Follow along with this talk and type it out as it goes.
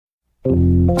Tell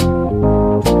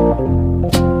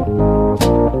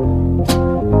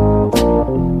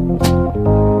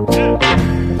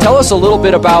us a little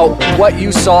bit about what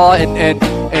you saw and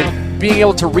being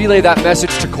able to relay that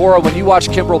message to Cora when you watched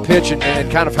Kimbrel pitch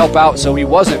and kind of help out so he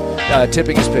wasn't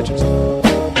tipping his pitches.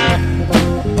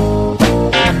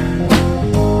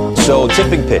 So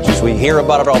tipping pitches, we hear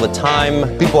about it all the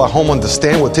time. People at home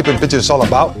understand what tipping pitches is all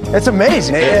about. It's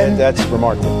amazing. And that's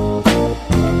remarkable.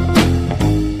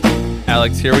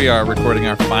 Alex, here we are recording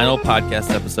our final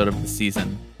podcast episode of the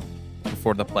season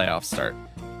before the playoffs start.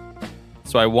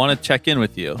 So I want to check in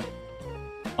with you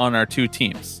on our two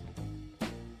teams.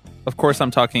 Of course,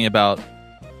 I'm talking about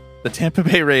the Tampa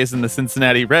Bay Rays and the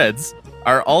Cincinnati Reds,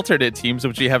 our alternate teams,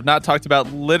 which we have not talked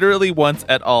about literally once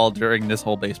at all during this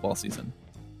whole baseball season.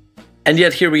 And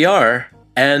yet here we are,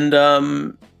 and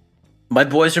my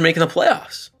boys are making the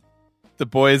playoffs. The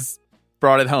boys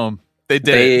brought it home. They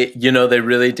did. They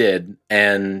really did.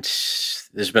 And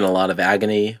there's been a lot of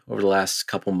agony over the last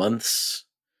couple months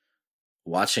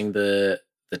watching the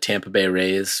Tampa Bay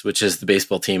Rays, which is the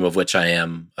baseball team of which I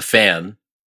am a fan,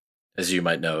 as you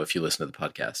might know if you listen to the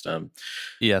podcast.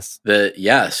 Yes.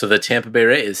 So the Tampa Bay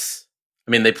Rays,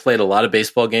 I mean, they played a lot of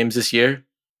baseball games this year,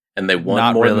 and they won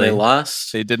Not more really. than they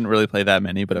lost. They didn't really play that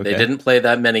many, but okay. They didn't play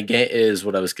that many games, is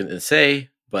what I was going to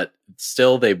say, but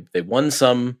still, they won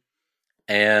some.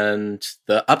 And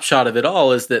the upshot of it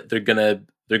all is that they're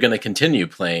gonna continue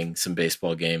playing some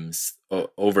baseball games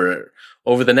over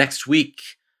the next week,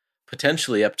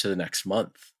 potentially up to the next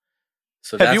month.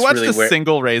 So have you watched a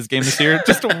single Rays game this year?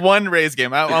 Just one Rays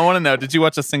game. I want to know. Did you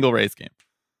watch a single Rays game?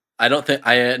 I don't think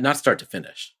not start to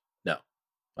finish. No,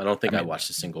 I don't think I watched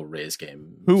a single Rays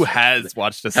game. Who has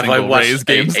watched a single Rays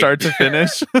game start to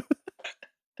finish?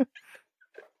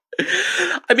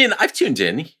 I mean, I've tuned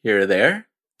in here or there.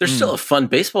 They're still a fun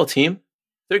baseball team.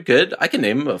 They're good. I can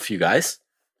name a few guys,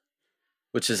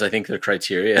 which is, I think, their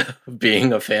criteria of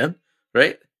being a fan,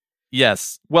 right?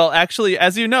 Yes. Well, actually,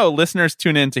 as you know, listeners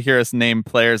tune in to hear us name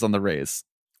players on the Rays.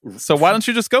 So why don't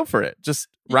you just go for it? Just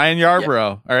Ryan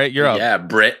Yarbrough. Yeah. All right, you're up. Yeah,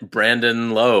 Brandon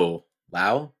Lowe.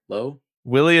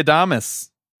 Willie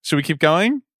Adames. Should we keep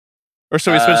going? Or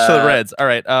should we switch to the Reds? All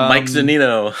right. Mike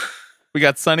Zunino. We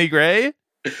got Sonny Gray.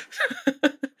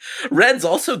 Reds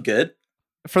also good.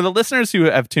 For the listeners who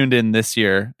have tuned in this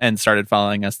year and started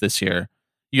following us this year,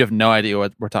 you have no idea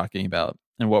what we're talking about.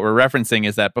 And what we're referencing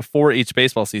is that before each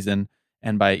baseball season,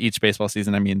 and by each baseball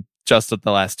season, I mean just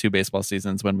the last two baseball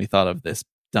seasons when we thought of this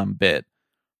dumb bit,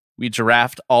 we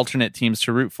draft alternate teams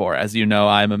to root for. As you know,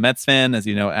 I'm a Mets fan. As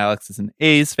you know, Alex is an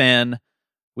A's fan.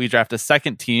 We draft a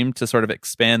second team to sort of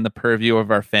expand the purview of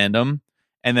our fandom.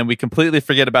 And then we completely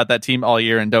forget about that team all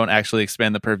year and don't actually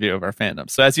expand the purview of our fandom.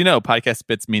 So as you know, podcast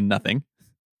bits mean nothing.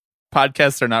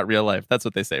 Podcasts are not real life. That's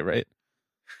what they say, right?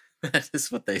 That is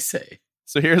what they say.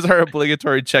 So here's our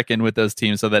obligatory check-in with those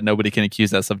teams so that nobody can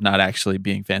accuse us of not actually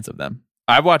being fans of them.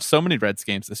 I've watched so many Reds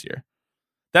games this year.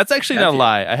 That's actually not a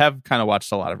lie. I have kind of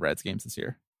watched a lot of Reds games this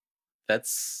year.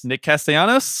 That's Nick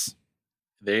Castellanos.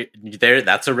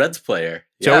 That's a Reds player.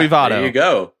 Joey Votto. There you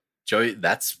go. Joey,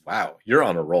 wow. You're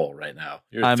on a roll right now.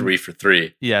 You're 3 for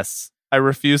 3. Yes. I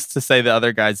refuse to say the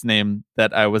other guy's name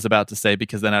that I was about to say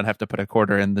because then I'd have to put a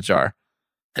quarter in the jar.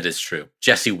 That is true.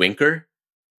 Jesse Winker.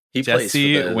 He plays for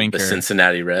the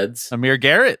Cincinnati Reds. Amir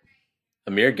Garrett.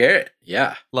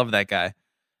 Yeah. Love that guy.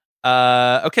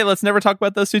 Okay, let's never talk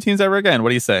about those two teams ever again. What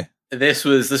do you say? This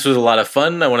was a lot of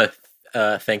fun. I want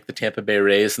to thank the Tampa Bay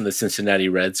Rays and the Cincinnati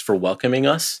Reds for welcoming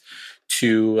us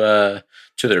to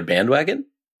their bandwagon.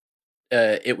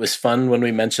 It was fun when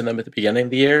we mentioned them at the beginning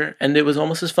of the year, and it was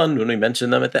almost as fun when we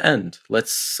mentioned them at the end.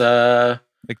 Let's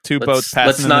like two boats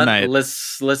passing in the night.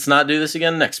 Let's not do this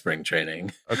again next spring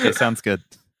training. Okay, sounds good.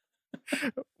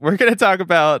 We're going to talk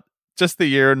about just the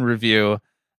year in review.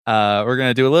 We're going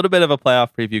to do a little bit of a playoff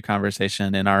preview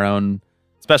conversation in our own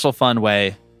special fun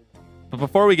way. But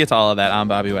before we get to all of that, I'm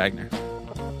Bobby Wagner.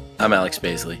 I'm Alex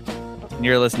Baisley. And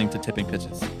you're listening to Tipping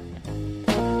Pitches.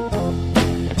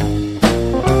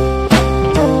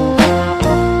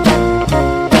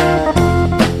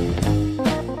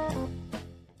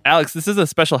 Alex, this is a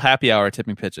special happy hour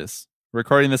Tipping Pitches. We're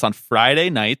recording this on Friday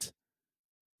night,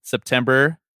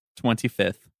 September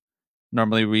 25th.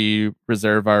 Normally we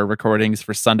reserve our recordings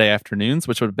for Sunday afternoons,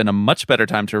 which would have been a much better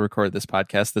time to record this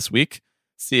podcast this week,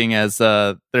 seeing as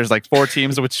there's like 4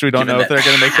 teams which we don't know if they're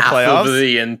going to make the playoffs.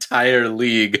 The entire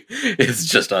league is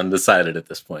just undecided at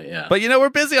this point, yeah. But we're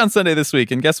busy on Sunday this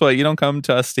week, and guess what? You don't come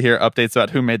to us to hear updates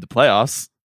about who made the playoffs.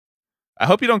 I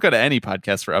hope you don't go to any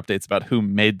podcast for updates about who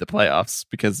made the playoffs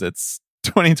because it's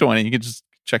 2020. You can just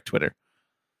check Twitter.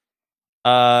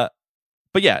 But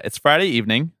yeah, it's Friday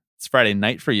evening. It's Friday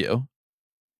night for you.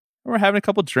 We're having a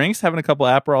couple drinks, having a couple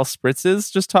Aperol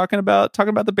spritzes, just talking about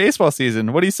the baseball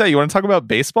season. What do you say? You want to talk about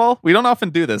baseball? We don't often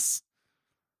do this.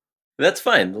 That's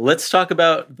fine. Let's talk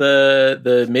about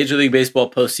the Major League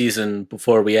Baseball postseason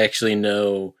before we actually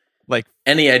know like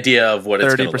any idea of what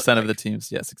it's 30% of the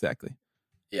teams. Yes, exactly.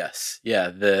 Yes. Yeah.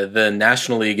 The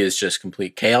National League is just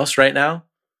complete chaos right now.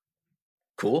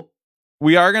 Cool.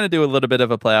 We are going to do a little bit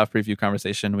of a playoff preview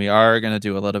conversation. We are going to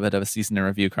do a little bit of a season in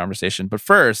review conversation. But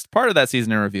first, part of that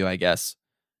season in review, I guess,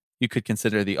 you could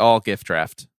consider the all gift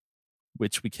draft,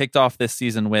 which we kicked off this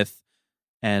season with.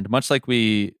 And much like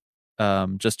we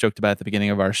just joked about at the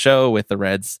beginning of our show with the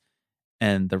Reds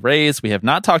and the Rays, we have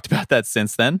not talked about that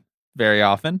since then very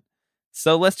often.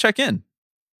 So let's check in.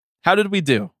 How did we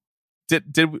do?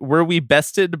 Were we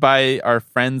bested by our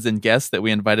friends and guests that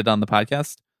we invited on the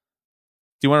podcast?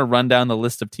 Do you want to run down the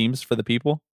list of teams for the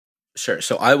people? Sure.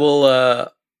 So I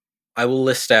will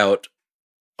list out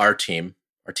our team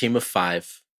of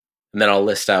 5, and then I'll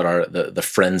list out the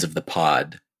friends of the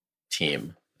pod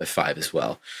team of 5 as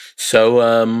well. So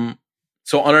on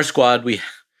our squad, we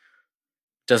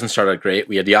doesn't start out great.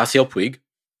 We had Yasiel Puig.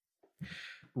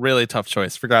 Really tough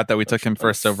choice. Forgot that we took him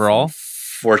first overall.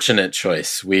 Fortunate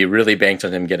choice. We really banked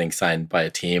on him getting signed by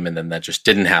a team, and then that just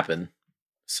didn't happen.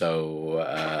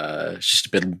 So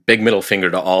just a big middle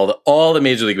finger to all the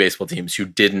Major League Baseball teams who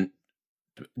didn't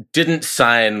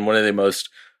sign one of the most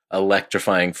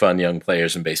electrifying, fun young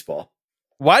players in baseball.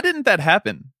 Why didn't that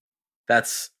happen?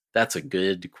 That's a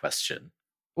good question.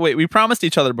 Wait, we promised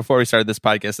each other before we started this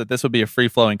podcast that this would be a free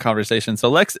flowing conversation. So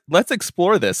let's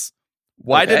explore this.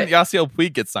 Why didn't Yasiel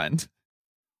Puig get signed?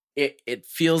 It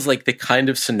feels like the kind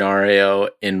of scenario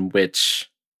in which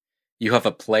you have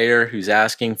a player who's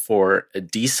asking for a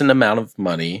decent amount of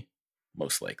money,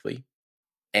 most likely.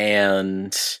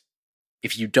 And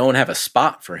if you don't have a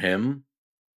spot for him,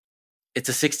 it's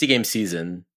a 60-game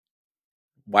season.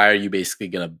 Why are you basically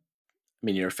going to... I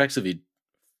mean, you're effectively,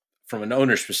 from an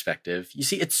owner's perspective, you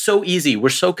see, it's so easy. We're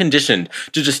so conditioned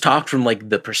to just talk from like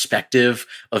the perspective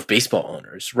of baseball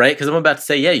owners, right? Because I'm about to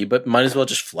say, yeah, but might as well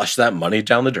just flush that money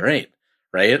down the drain,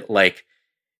 right? Like...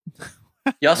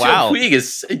 Yasiel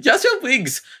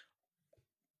Puig's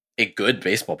a good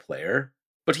baseball player,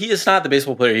 but he is not the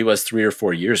baseball player he was 3 or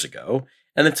 4 years ago.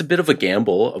 And it's a bit of a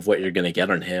gamble of what you're going to get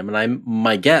on him. And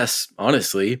my guess,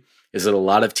 honestly, is that a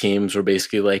lot of teams were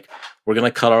basically like, we're going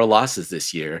to cut our losses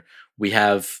this year. We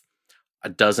have a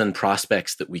dozen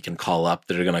prospects that we can call up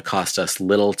that are going to cost us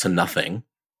little to nothing.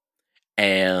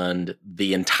 And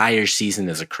the entire season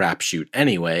is a crapshoot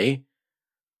anyway.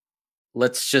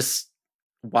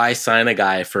 Why sign a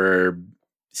guy for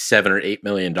 $7 or $8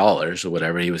 million or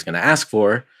whatever he was going to ask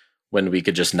for when we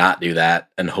could just not do that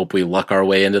and hope we luck our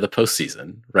way into the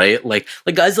postseason, right? Like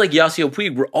guys like Yasiel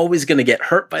Puig, we're always going to get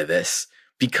hurt by this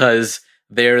because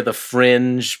they're the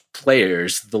fringe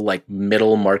players, the like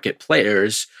middle market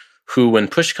players who, when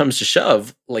push comes to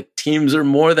shove, like teams are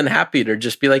more than happy to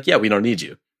just be like, yeah, we don't need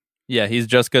you. Yeah, he's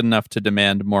just good enough to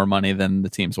demand more money than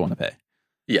the teams want to pay.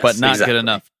 Yes, but not exactly. good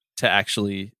enough to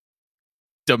actually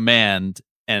demand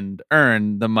and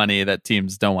earn the money that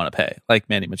teams don't want to pay, like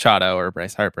Manny Machado or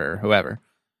Bryce Harper or whoever.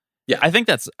 Yeah, I think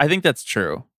that's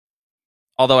true.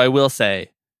 Although I will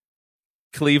say,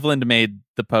 Cleveland made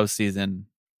the postseason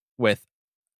with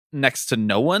next to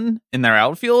no one in their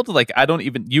outfield. Like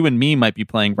you and me might be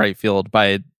playing right field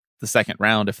by the second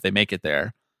round if they make it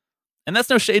there. And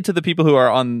that's no shade to the people who are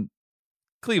on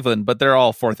Cleveland, but they're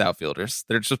all fourth outfielders.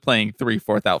 They're just playing 3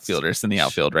 fourth outfielders in the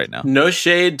outfield right now. No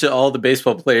shade to all the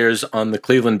baseball players on the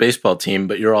Cleveland baseball team,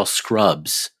 but you're all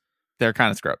scrubs. They're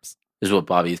kind of scrubs, is what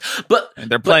Bobby's. But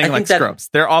they're playing like scrubs.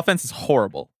 Their offense is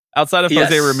horrible. Outside of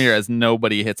Jose Ramirez,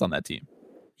 nobody hits on that team.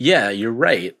 Yeah, you're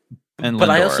right. And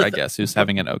Lindor, I guess, who's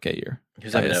having an okay year.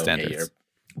 Who's having an okay year.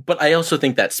 But I also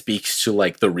think that speaks to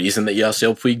like the reason that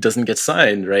Yasiel Puig doesn't get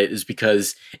signed, right? Is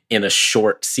because in a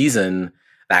short season,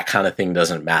 that kind of thing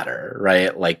doesn't matter,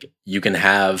 right? Like you can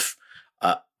have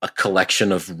a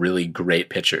collection of really great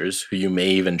pitchers who you may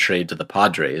even trade to the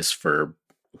Padres for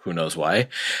who knows why.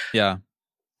 Yeah.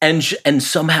 And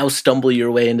somehow stumble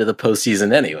your way into the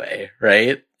postseason anyway,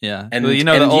 right? Yeah. And well,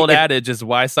 the old adage is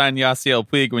why sign Yasiel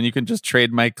Puig when you can just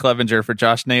trade Mike Clevenger for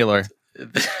Josh Naylor.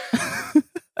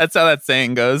 That's how that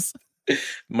saying goes.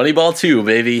 Moneyball 2,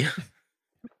 baby.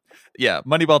 Yeah,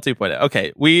 Moneyball 2.0.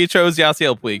 Okay, we chose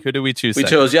Yasiel Puig. Who did we choose? We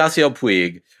chose Yasiel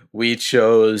Puig. We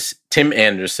chose Tim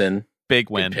Anderson. Big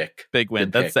win. Pick. Big win.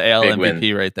 Good That's pick. the AL Big MVP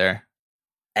win. right there.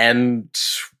 And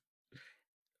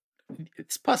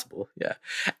it's possible, yeah.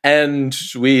 And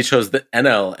we chose the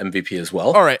NL MVP as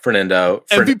well. All right. Fernando.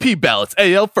 MVP ballots.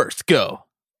 AL first. Go.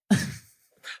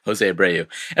 Jose Abreu.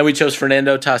 And we chose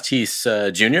Fernando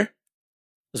Tatis Jr.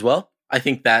 as well. I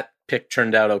think that pick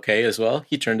turned out okay as well.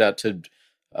 He turned out to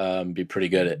be pretty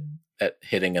good at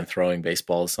hitting and throwing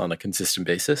baseballs on a consistent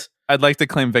basis. I'd like to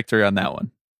claim victory on that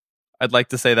one. I'd like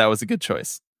to say that was a good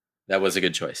choice. That was a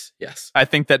good choice, yes. I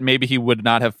think that maybe he would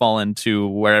not have fallen to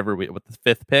wherever with the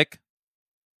 5th pick,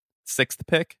 6th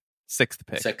pick.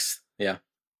 Sixth, yeah.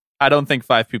 I don't think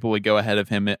 5 people would go ahead of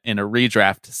him in a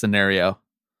redraft scenario.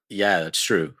 Yeah, that's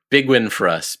true. Big win for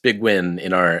us. Big win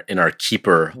in our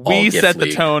keeper. We set the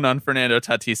league. tone on Fernando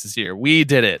Tatis this year. We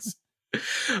did it.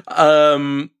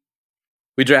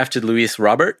 We drafted Luis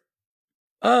Robert.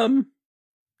 That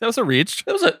was a reach.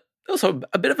 That was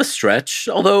a bit of a stretch,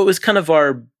 although it was kind of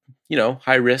our,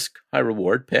 high risk, high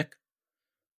reward pick.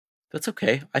 That's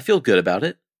okay. I feel good about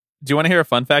it. Do you want to hear a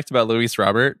fun fact about Luis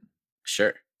Robert?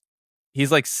 Sure.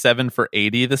 He's like 7 for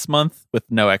 80 this month with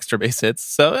no extra base hits.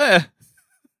 So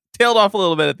tailed off a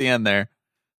little bit at the end there.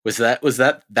 That was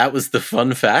the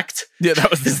fun fact? Yeah, that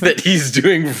was is that he's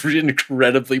doing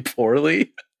incredibly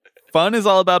poorly. Fun is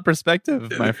all about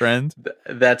perspective, my friend.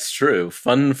 That's true.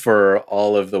 Fun for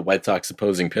all of the White Sox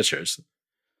opposing pitchers.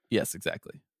 Yes,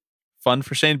 exactly. Fun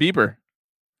for Shane Bieber.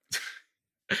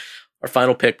 Our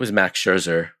final pick was Max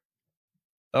Scherzer.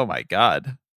 Oh my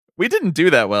God. We didn't do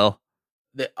that well.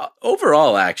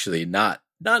 Overall, actually, not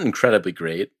incredibly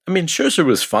great. I mean, Scherzer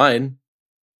was fine.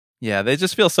 Yeah, they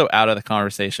just feel so out of the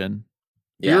conversation.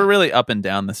 Yeah. We were really up and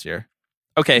down this year.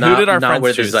 Okay, who did our friends not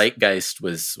where choose? the zeitgeist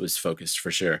was focused for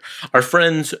sure. Our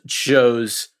friends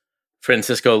chose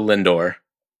Francisco Lindor,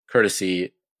 courtesy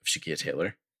of Shaquille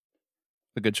Taylor.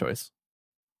 A good choice.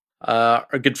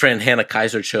 Our good friend Hannah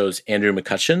Kaiser chose Andrew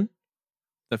McCutchen.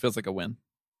 That feels like a win.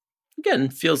 Again,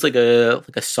 feels like a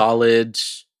solid.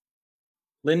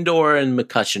 Lindor and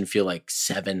McCutchen feel like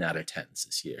 7 out of 10s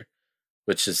this year,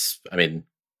 which is, I mean,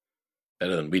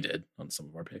 better than we did on some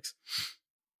of our picks.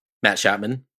 Matt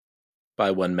Chapman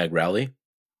by one Meg Rowley.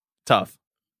 Tough.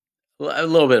 A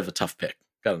little bit of a tough pick.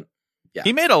 Yeah,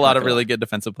 he made a lot of really good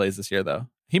defensive plays this year, though.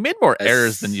 He made more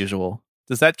errors than usual.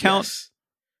 Does that count? Yes.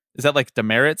 Is that like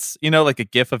demerits? Like a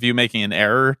gif of you making an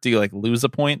error? Do you like lose a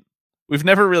point? We've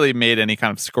never really made any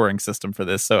kind of scoring system for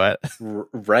this. So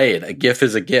right. A GIF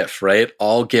is a GIF, right?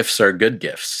 All GIFs are good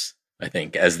GIFs, I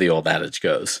think, as the old adage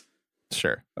goes.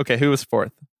 Sure. Okay, who was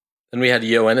 4th? Then we had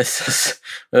Yoenis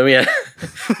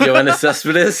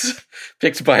Cespedes,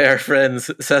 picked by our friends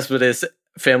Cespedes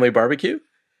Family Barbecue.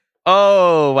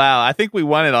 Oh, wow. I think we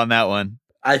won it on that one.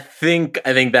 I think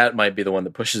that might be the one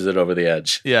that pushes it over the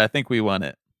edge. Yeah, I think we won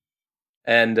it.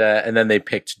 And then they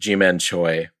picked Ji-Man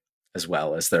Choi as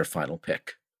well as their final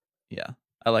pick. Yeah,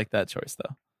 I like that choice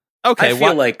though. Okay,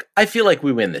 I feel like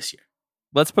we win this year.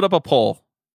 Let's put up a poll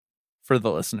for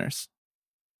the listeners.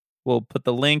 We'll put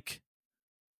the link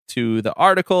to the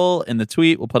article in the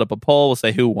tweet. We'll put up a poll. We'll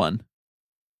say who won.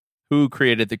 Who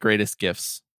created the greatest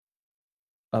gifts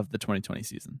of the 2020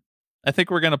 season? I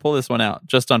think we're going to pull this one out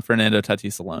just on Fernando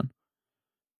Tatis alone.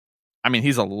 I mean,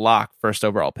 he's a lock first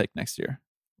overall pick next year.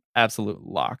 Absolute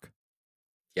lock.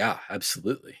 Yeah,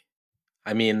 absolutely.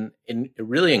 I mean,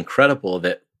 really incredible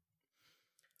that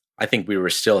I think we were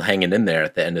still hanging in there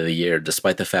at the end of the year,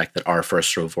 despite the fact that our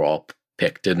first overall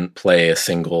pick didn't play a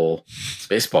single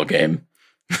baseball game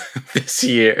this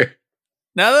year.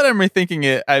 Now that I'm rethinking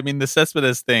it, I mean, the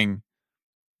Cespedes thing,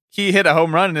 he hit a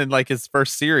home run in like his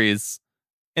first series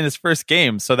in his first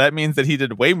game. So that means that he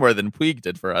did way more than Puig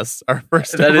did for us. Our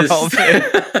first overall pick.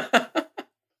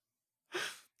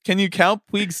 Can you count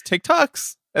Puig's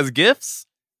TikToks as GIFs?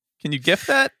 Can you GIF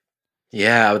that?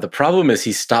 Yeah, the problem is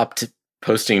he stopped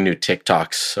posting new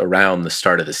TikToks around the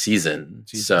start of the season.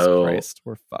 Jesus Christ,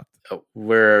 we're fucked.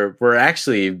 We're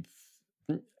actually,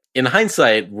 in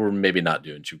hindsight, we're maybe not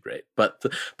doing too great. But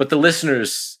the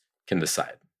listeners can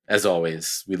decide. As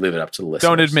always, we leave it up to the listeners.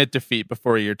 Don't admit defeat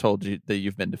before you're told that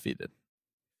you've been defeated.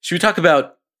 Should we talk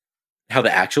about how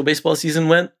the actual baseball season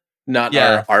went? Not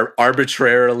our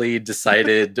arbitrarily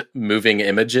decided moving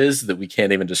images that we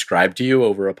can't even describe to you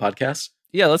over a podcast.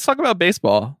 Yeah, let's talk about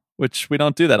baseball, which we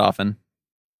don't do that often. Do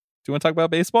you want to talk about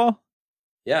baseball?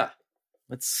 Yeah,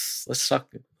 let's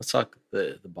talk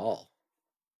the ball.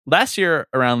 Last year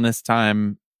around this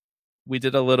time, we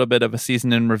did a little bit of a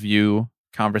season in review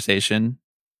conversation.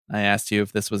 I asked you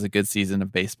if this was a good season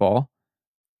of baseball.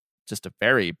 Just a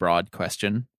very broad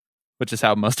question, which is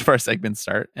how most of our segments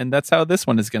start. And that's how this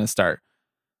one is going to start.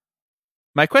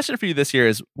 My question for you this year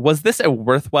is, was this a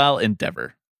worthwhile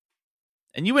endeavor?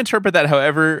 And you interpret that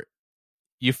however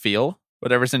you feel,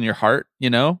 whatever's in your heart,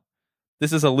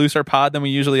 This is a looser pod than we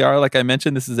usually are. Like I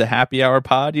mentioned, this is a happy hour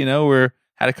pod, We're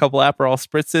had a couple Aperol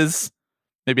spritzes,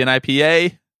 maybe an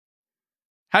IPA.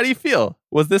 How do you feel?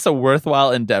 Was this a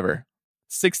worthwhile endeavor?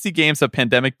 60 games of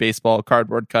pandemic baseball,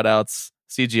 cardboard cutouts,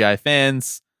 CGI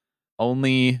fans,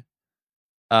 only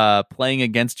playing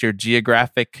against your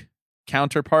geographic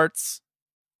counterparts.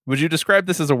 Would you describe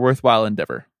this as a worthwhile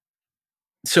endeavor?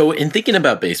 So in thinking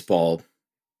about baseball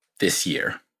this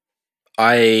year,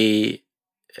 in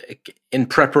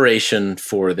preparation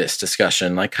for this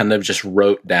discussion, I kind of just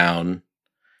wrote down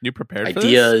You prepared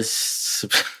ideas.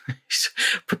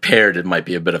 Prepared, it might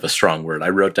be a bit of a strong word. I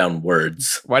wrote down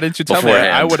words. Why didn't you tell me?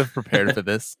 beforehand. I would have prepared for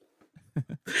this.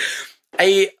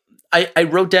 I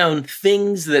wrote down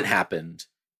things that happened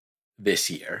this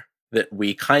year that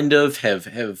we kind of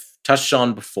have touched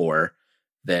on before,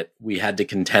 that we had to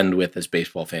contend with as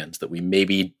baseball fans, that we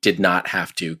maybe did not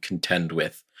have to contend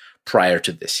with prior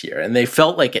to this year. And they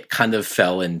felt like it kind of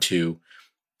fell into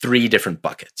three different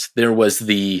buckets. There was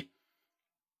the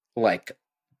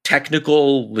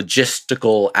technical,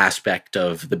 logistical aspect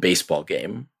of the baseball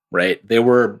game, right? There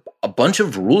were a bunch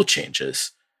of rule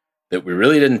changes that we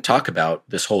really didn't talk about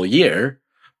this whole year,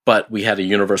 but we had a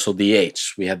universal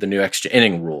DH. We had the new extra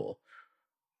inning rule.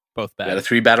 Both bad. We had a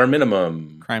 3-batter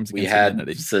minimum. Crimes We against had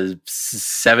humanity.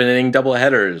 7-inning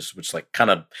doubleheaders, which kind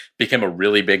of became a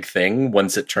really big thing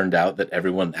once it turned out that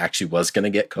everyone actually was going to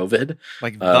get COVID.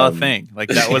 Like the thing. Like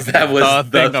that was that was the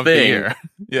thing the of the thing. year.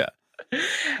 Yeah.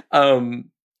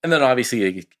 And then obviously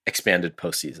it expanded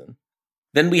postseason.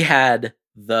 Then we had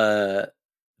the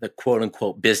quote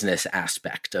unquote business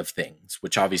aspect of things,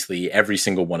 which obviously every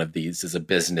single one of these is a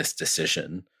business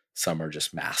decision. Some are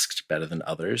just masked better than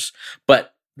others.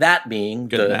 But that being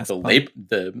that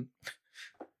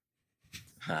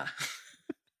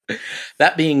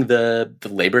being the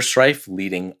labor strife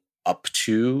leading up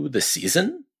to the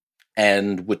season,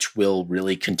 and which will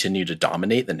really continue to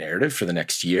dominate the narrative for the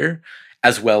next year,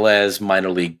 as well as minor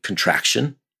league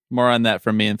contraction. More on that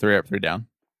from me in 3 Up, 3 Down,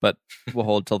 but we'll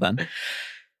hold till then.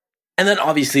 And then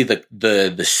obviously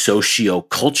the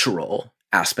socio-cultural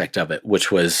aspect of it, which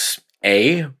was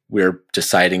we're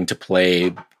deciding to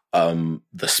play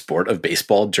the sport of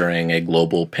baseball during a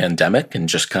global pandemic and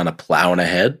just kind of plowing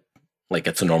ahead like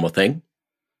it's a normal thing.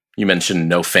 You mentioned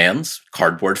no fans,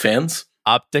 cardboard fans.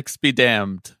 Optics be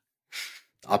damned.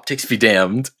 Optics be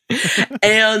damned.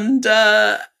 and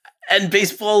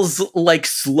baseball's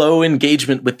slow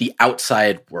engagement with the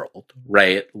outside world,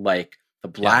 right? Like the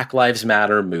Black Lives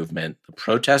Matter movement, the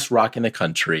protests rocking the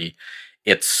country,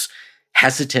 its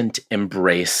hesitant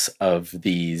embrace of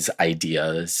these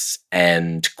ideas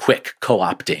and quick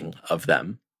co-opting of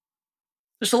them.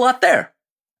 There's a lot there.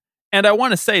 And I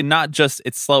want to say not just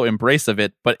its slow embrace of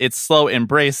it, but its slow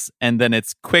embrace and then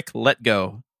its quick let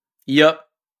go. Yep.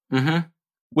 Mm-hmm.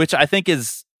 Which I think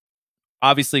is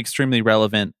obviously extremely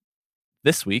relevant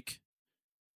this week,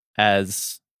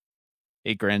 as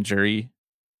a grand jury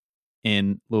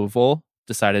in Louisville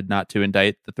decided not to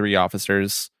indict the 3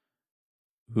 officers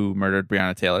who murdered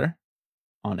Breonna Taylor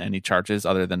on any charges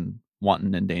other than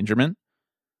wanton endangerment.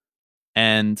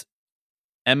 And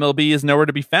MLB is nowhere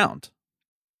to be found.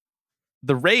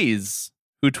 The Rays,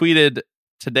 who tweeted,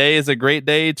 "Today is a great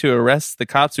day to arrest the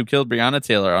cops who killed Breonna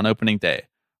Taylor on opening day,"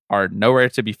 are nowhere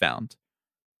to be found.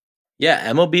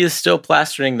 Yeah, MLB is still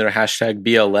plastering their hashtag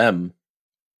BLM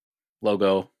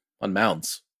logo on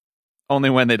mounds.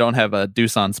 Only when they don't have a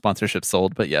Doosan sponsorship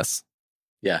sold, but yes.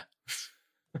 Yeah.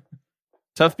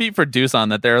 Tough beat for Doosan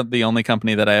that they're the only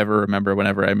company that I ever remember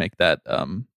whenever I make that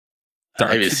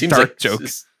dark joke.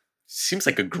 It seems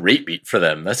like a great beat for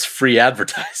them. That's free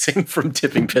advertising from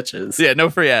Tipping Pitches. Yeah, no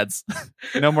free ads.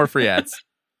 No more free ads.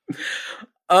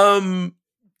 But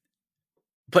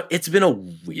it's been a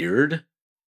weird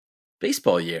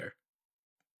baseball year.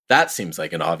 That seems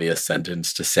like an obvious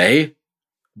sentence to say,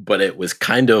 but it was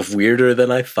kind of weirder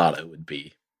than I thought it would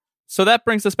be. So that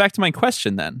brings us back to my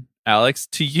question then, Alex.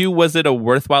 To you, was it a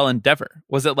worthwhile endeavor?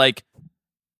 Was it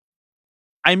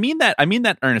I mean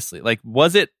that earnestly.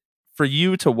 Was it for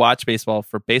you to watch baseball,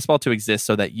 for baseball to exist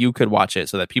so that you could watch it,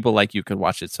 so that people like you could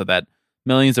watch it, so that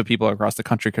millions of people across the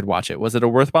country could watch it? Was it a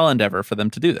worthwhile endeavor for them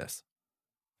to do this?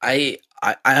 I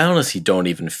honestly don't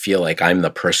even feel like I'm the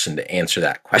person to answer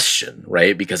that question,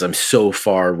 right? Because I'm so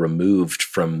far removed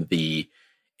from the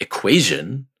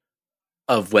equation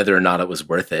of whether or not it was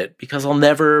worth it, because I'll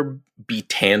never be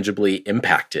tangibly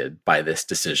impacted by this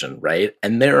decision, right?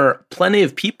 And there are plenty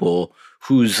of people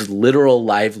whose literal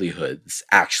livelihoods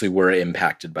actually were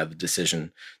impacted by the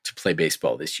decision to play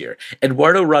baseball this year.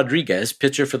 Eduardo Rodriguez,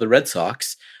 pitcher for the Red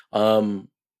Sox,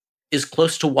 is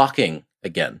close to walking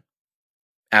again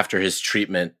after his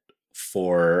treatment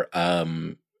for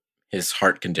his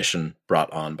heart condition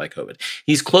brought on by COVID.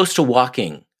 He's close to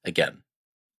walking again.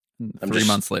 3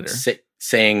 months later.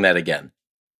 saying that again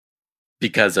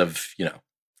because of,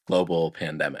 global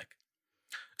pandemic.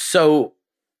 So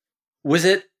was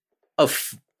it a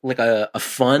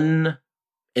fun,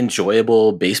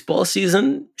 enjoyable baseball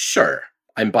season? Sure.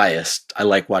 I'm biased. I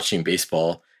like watching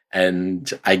baseball and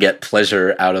I get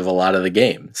pleasure out of a lot of the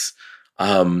games.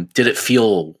 Did it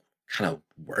feel kind of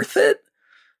worth it?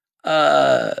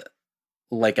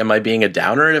 Am I being a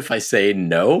downer if I say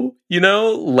no? There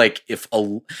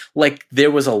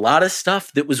was a lot of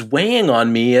stuff that was weighing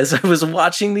on me as I was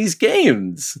watching these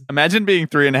games. Imagine being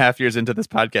 3.5 years into this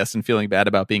podcast and feeling bad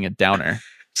about being a downer.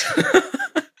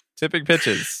 Tipping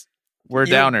pitches. We're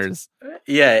downers.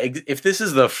 Yeah, if this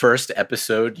is the first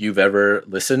episode you've ever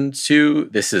listened to,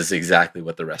 this is exactly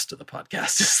what the rest of the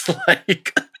podcast is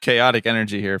like. Chaotic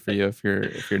energy here for you if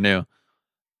you're new.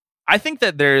 I think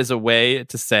that there is a way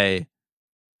to say,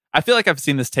 I feel like I've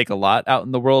seen this take a lot out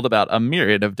in the world about a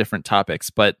myriad of different topics,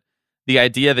 but the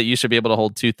idea that you should be able to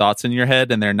hold two thoughts in your head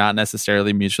and they're not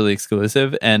necessarily mutually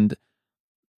exclusive. And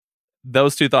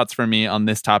those two thoughts for me on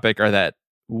this topic are that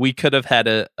we could have had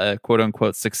a quote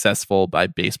unquote successful by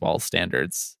baseball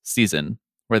standards season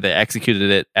where they executed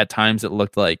it. At times it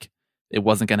looked like it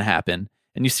wasn't going to happen.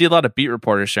 And you see a lot of beat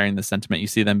reporters sharing this sentiment. You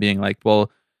see them being like, well,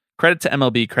 credit to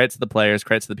MLB, credit to the players,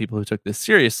 credit to the people who took this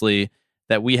seriously,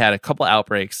 that we had a couple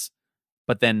outbreaks,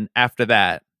 but then after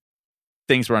that,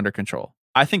 things were under control.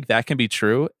 I think that can be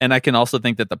true. And I can also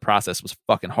think that the process was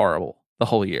fucking horrible the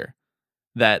whole year.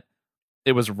 That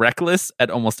it was reckless at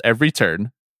almost every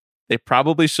turn. They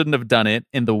probably shouldn't have done it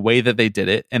in the way that they did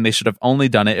it. And they should have only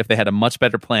done it if they had a much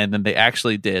better plan than they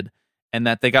actually did. And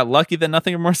that they got lucky that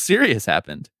nothing more serious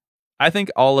happened. I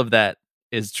think all of that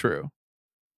is true.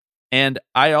 And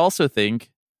I also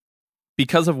think,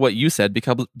 because of what you said,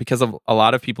 because of a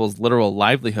lot of people's literal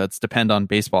livelihoods depend on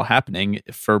baseball happening,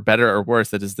 for better or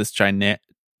worse, it is this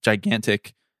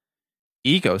gigantic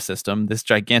ecosystem, this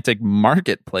gigantic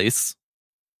marketplace,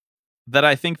 that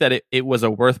I think that it was a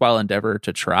worthwhile endeavor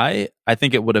to try. I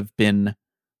think it would have been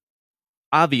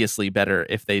obviously better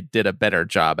if they did a better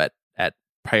job at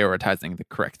prioritizing the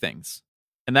correct things.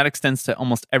 And that extends to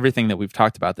almost everything that we've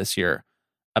talked about this year,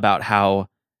 about how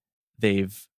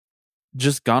they've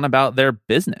just gone about their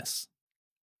business.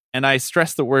 And I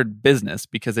stress the word business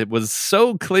because it was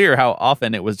so clear how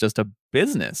often it was just a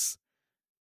business.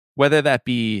 Whether that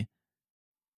be,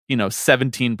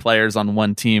 17 players on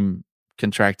one team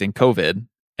contracting COVID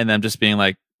and them just being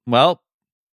like, well,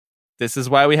 this is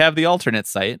why we have the alternate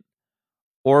site.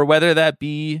 Or whether that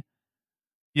be,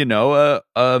 a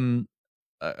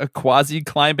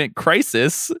quasi-climate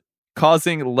crisis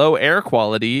causing low air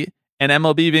quality and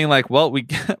MLB being like, well, we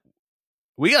got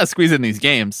to squeeze in these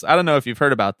games. I don't know if you've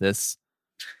heard about this.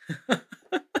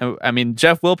 I mean,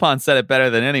 Jeff Wilpon said it better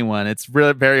than anyone. It's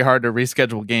really very hard to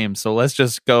reschedule games. So let's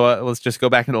just go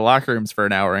back into locker rooms for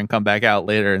an hour and come back out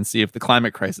later and see if the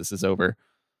climate crisis is over.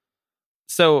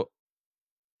 So,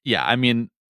 yeah, I mean,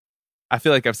 I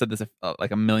feel like I've said this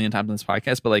like a million times on this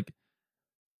podcast, but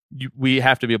we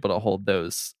have to be able to hold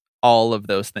all of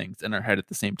those things in our head at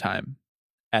the same time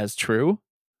as true.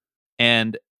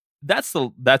 And that's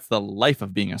the life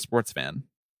of being a sports fan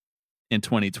in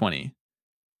 2020,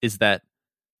 is that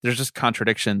there's just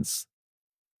contradictions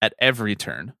at every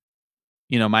turn.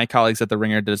 My colleagues at The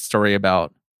Ringer did a story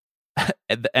about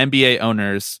the NBA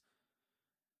owners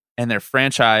and their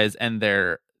franchise and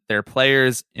their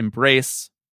players' embrace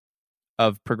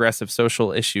of progressive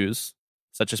social issues,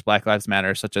 such as Black Lives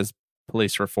Matter, such as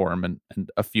police reform,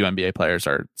 and a few NBA players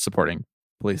are supporting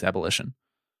police abolition.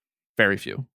 Very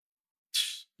few.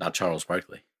 Not Charles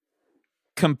Barkley.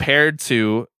 Compared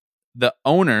to the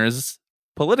owners'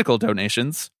 political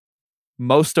donations,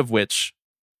 most of which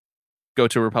go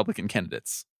to Republican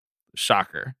candidates.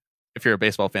 Shocker. If you're a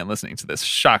baseball fan listening to this,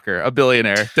 shocker. A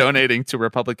billionaire donating to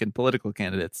Republican political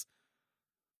candidates.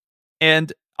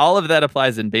 And all of that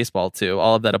applies in baseball too.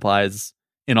 All of that applies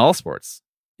in all sports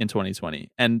in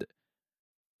 2020. And,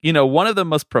 one of the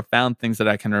most profound things that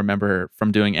I can remember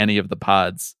from doing any of the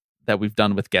pods that we've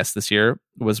done with guests this year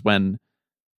was when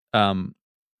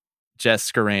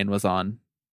Jess Skarain was on,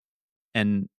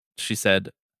 and she said,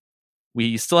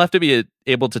 we still have to be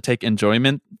able to take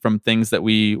enjoyment from things that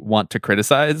we want to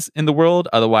criticize in the world.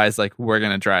 Otherwise, we're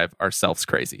going to drive ourselves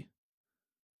crazy.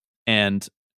 And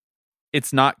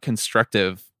it's not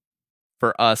constructive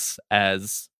for us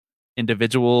as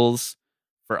individuals,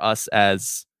 for us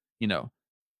as,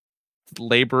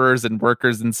 laborers and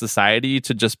workers in society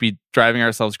to just be driving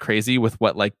ourselves crazy with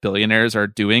what billionaires are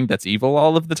doing that's evil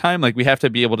all of the time. We have to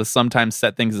be able to sometimes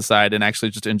set things aside and actually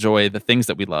just enjoy the things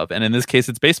that we love. And in this case,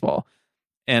 it's baseball.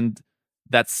 And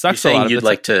that sucks a lot of you'd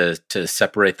like to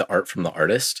separate the art from the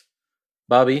artist?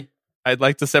 Bobby? I'd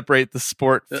like to separate the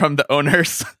sport from the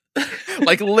owners.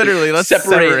 Like literally, let's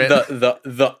separate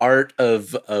the art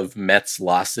of Mets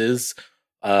losses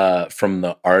from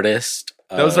the artist.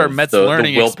 Those are Mets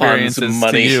learning experiences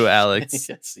money. To you, Alex.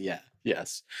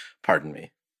 Yes. Pardon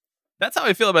me. That's how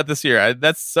I feel about this year.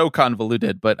 That's so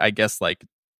convoluted, but I guess like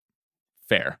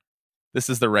fair. This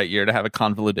is the right year to have a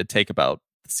convoluted take about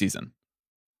the season.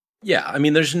 Yeah, I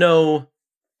mean, there's no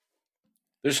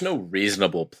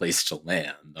reasonable place to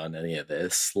land on any of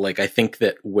this. Like, I think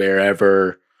that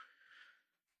wherever...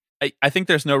 I think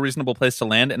there's no reasonable place to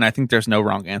land, and I think there's no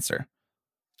wrong answer.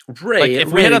 Right. Like,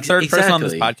 if we had a third person on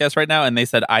this podcast right now, and they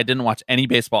said, I didn't watch any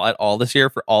baseball at all this year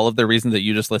for all of the reasons that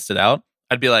you just listed out,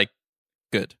 I'd be like,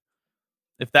 good.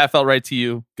 If that felt right to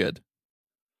you, good.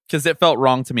 Because it felt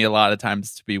wrong to me a lot of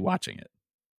times to be watching it.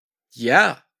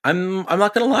 Yeah, I'm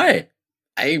not going to lie.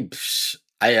 I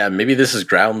maybe this is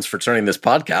grounds for turning this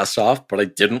podcast off, but I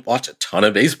didn't watch a ton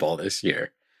of baseball this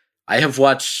year. I have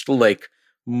watched like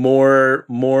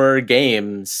more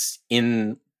games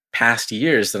in past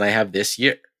years than I have this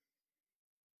year.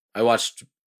 I watched a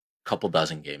couple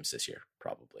dozen games this year,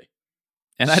 probably.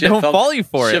 And I don't fault you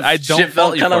for it. I don't shit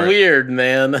felt kind of weird,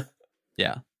 man.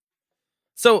 Yeah.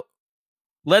 So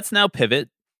let's now pivot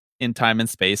in time and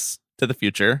space to the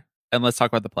future, and let's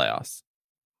talk about the playoffs.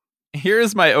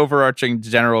 Here's my overarching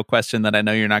general question that I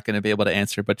know you're not going to be able to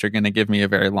answer, but you're going to give me a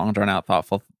very long, drawn out,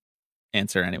 thoughtful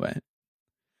answer anyway.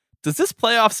 Does this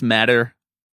playoffs matter?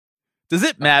 Does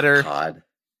it matter? Oh, God.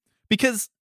 Because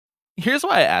here's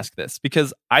why I ask this.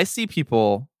 Because I see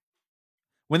people,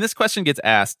 when this question gets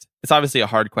asked, it's obviously a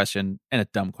hard question and a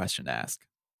dumb question to ask.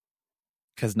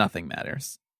 Because nothing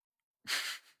matters.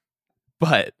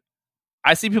 But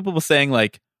I see people saying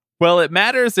like, well, it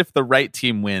matters if the right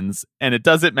team wins, and it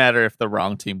doesn't matter if the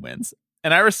wrong team wins.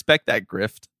 And I respect that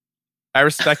grift. I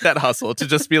respect that hustle to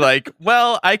just be like,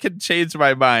 well, I could change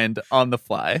my mind on the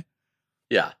fly.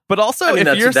 Yeah. But also, I mean,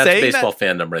 if you're that's saying baseball that,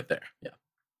 fandom right there. Yeah.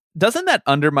 Doesn't that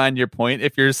undermine your point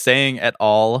if you're saying at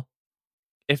all,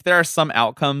 if there are some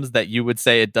outcomes that you would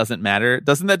say it doesn't matter,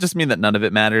 doesn't that just mean that none of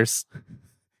it matters?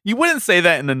 You wouldn't say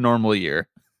that in a normal year.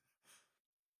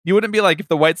 You wouldn't be like, if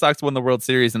the White Sox won the World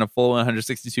Series in a full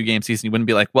 162 game season, you wouldn't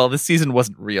be like, well, this season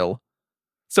wasn't real.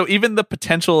 So even the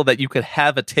potential that you could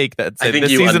have a take that said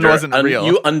this season wasn't real.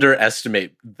 You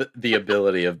underestimate the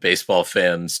ability of baseball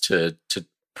fans to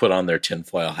put on their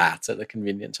tinfoil hats at a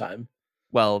convenient time.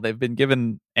 Well, they've been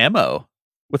given ammo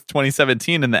with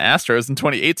 2017 in the Astros and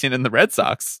 2018 in the Red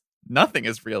Sox. Nothing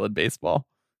is real in baseball.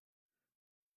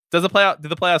 Do the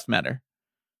playoffs matter?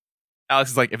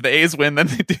 Alex is like, if the A's win, then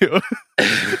they do.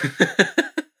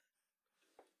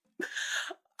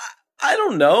 I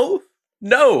don't know.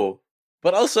 No.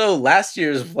 But also, last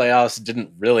year's playoffs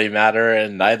didn't really matter,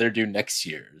 and neither do next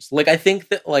year's. Like, I think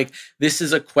that, like, this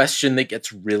is a question that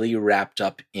gets really wrapped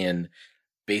up in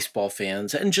baseball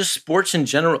fans and just sports in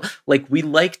general. Like, we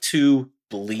like to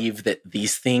believe that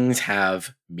these things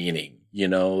have meaning, you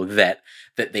know, that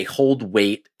they hold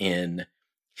weight in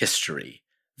history,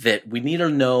 that we need to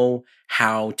know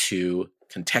how to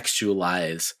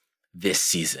contextualize this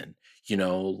season. You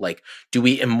know, like, do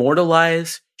we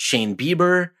immortalize Shane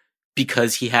Bieber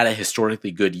because he had a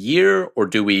historically good year, or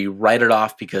do we write it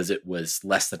off because it was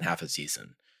less than half a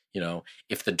season? You know,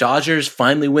 if the Dodgers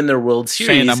finally win their World Series...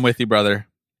 Shane, I'm with you, brother.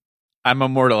 I'm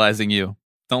immortalizing you.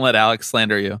 Don't let Alex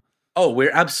slander you. Oh,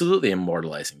 we're absolutely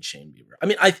immortalizing Shane Bieber. I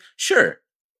mean, sure.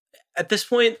 At this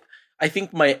point, I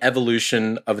think my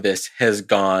evolution of this has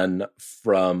gone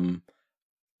from,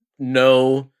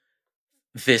 no,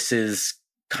 this is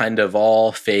kind of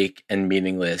all fake and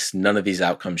meaningless, none of these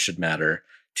outcomes should matter,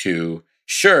 to,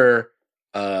 sure,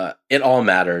 it all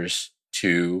matters,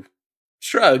 to,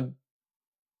 shrug,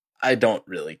 I don't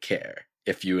really care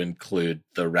if you include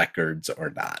the records or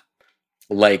not.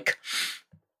 Like,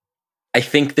 I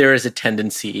think there is a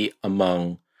tendency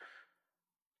among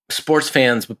sports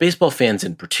fans, but baseball fans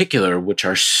in particular, which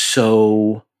are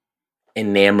so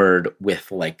enamored with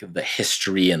like the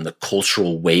history and the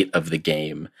cultural weight of the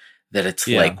game, that it's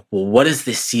like, well, what does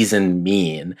this season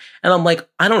mean? And I'm like,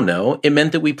 I don't know. It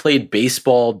meant that we played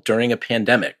baseball during a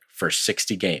pandemic for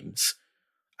 60 games.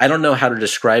 I don't know how to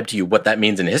describe to you what that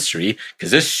means in history,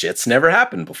 because this shit's never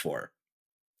happened before.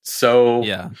 So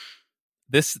yeah,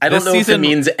 I don't know if it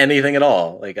means anything at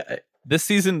all. Like, this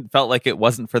season felt like it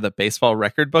wasn't for the baseball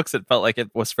record books. It felt like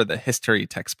it was for the history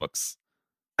textbooks.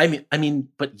 I mean,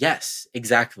 but yes,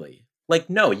 exactly. Like,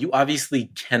 no, you obviously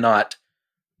cannot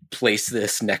place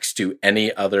this next to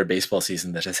any other baseball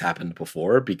season that has happened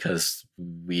before, because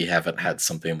we haven't had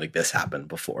something like this happen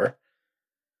before.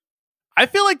 I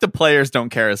feel like the players don't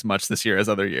care as much this year as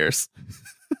other years.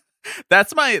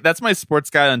 That's my sports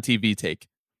guy on TV take.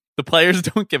 The players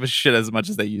don't give a shit as much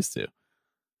as they used to.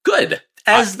 Good,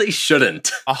 as they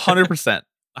shouldn't. 100%.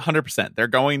 100%. They're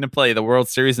going to play the World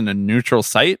Series in a neutral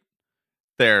site.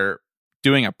 They're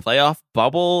doing a playoff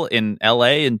bubble in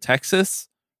LA and Texas.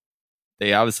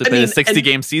 They obviously played a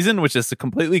 60-game season, which is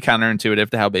completely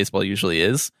counterintuitive to how baseball usually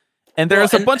is. And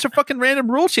there's a bunch of fucking random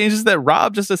rule changes that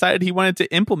Rob just decided he wanted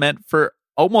to implement for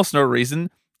almost no reason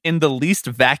in the least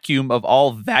vacuum of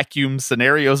all vacuum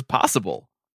scenarios possible.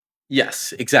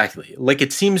 Yes, exactly. Like,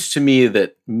 it seems to me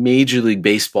that Major League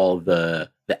Baseball,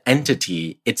 the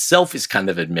entity itself, is kind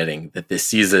of admitting that this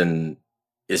season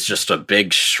is just a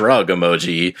big shrug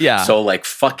emoji. Yeah. So, like,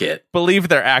 fuck it. Believe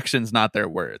their actions, not their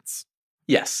words.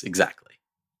 Yes, exactly.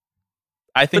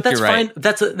 I think that's you're right.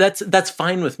 Fine. That's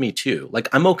fine with me too. Like,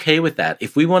 I'm okay with that.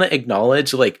 If we want to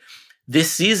acknowledge, like,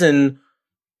 this season,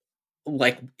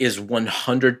 like, is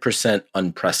 100%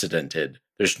 unprecedented.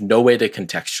 There's no way to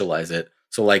contextualize it.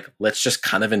 So, like, let's just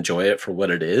kind of enjoy it for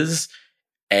what it is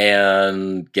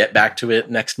and get back to it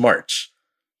next March.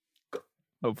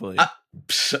 Hopefully.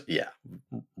 Yeah,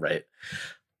 right.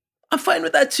 I'm fine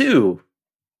with that too.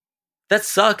 That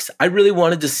sucks. I really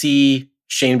wanted to see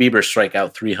Shane Bieber strike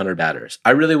out 300 batters.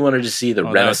 I really wanted to see the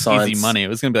renaissance. That was easy money. It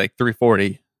was going to be like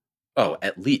 340. Oh,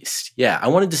 at least. Yeah. I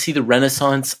wanted to see the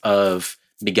renaissance of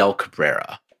Miguel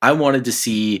Cabrera. I wanted to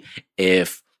see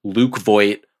if Luke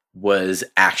Voit was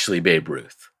actually Babe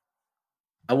Ruth.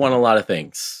 I want a lot of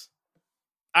things.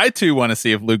 I too want to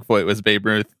see if Luke Voit was Babe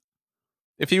Ruth.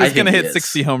 If he was going to hit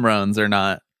 60 home runs or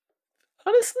not.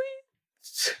 Honestly?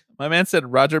 My man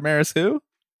said Roger Maris who?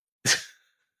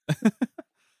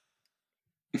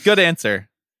 Good answer.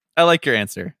 I like your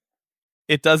answer.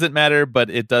 It doesn't matter, but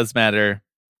it does matter.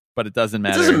 But it doesn't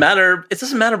matter. It doesn't matter. It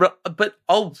doesn't matter, but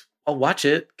I'll watch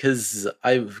it because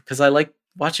I like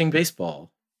watching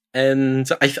baseball. And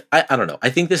I don't know. I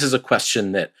think this is a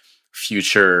question that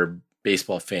future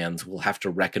baseball fans will have to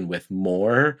reckon with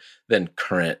more than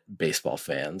current baseball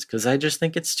fans, because I just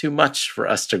think it's too much for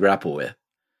us to grapple with.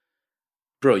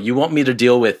 Bro, you want me to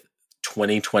deal with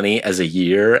 2020 as a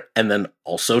year and then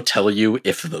also tell you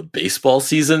if the baseball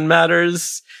season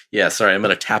matters? Yeah, sorry, I'm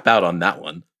going to tap out on that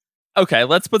one. Okay,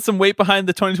 let's put some weight behind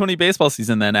the 2020 baseball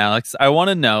season then, Alex. I want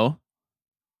to know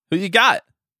who you got.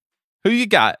 Who you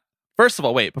got? First of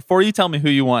all, wait, before you tell me who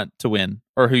you want to win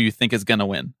or who you think is going to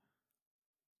win,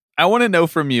 I want to know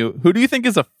from you, who do you think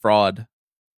is a fraud?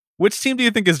 Which team do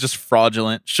you think is just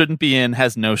fraudulent, shouldn't be in,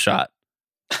 has no shot?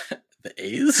 The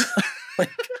A's?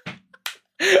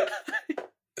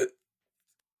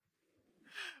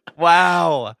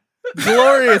 Wow.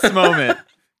 Glorious moment.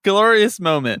 Glorious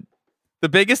moment. The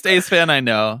biggest A's fan I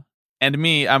know, and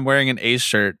me, I'm wearing an A's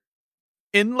shirt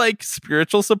in like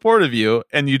spiritual support of you,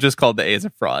 and you just called the A's a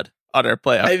fraud on our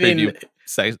playoff preview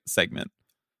segment.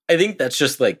 I think that's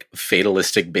just like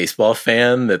fatalistic baseball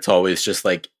fan that's always just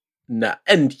like, nah.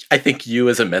 And I think you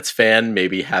as a Mets fan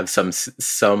maybe have some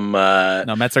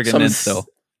no, Mets are getting in still.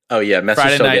 Oh yeah, Mets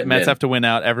Friday are still night, getting Mets in. have to win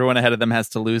out. Everyone ahead of them has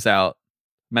to lose out.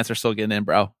 Mets are still getting in,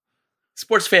 bro.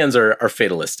 Sports fans are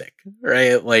fatalistic,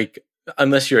 right? Like,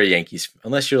 unless you're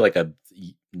like a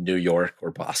New York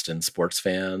or Boston sports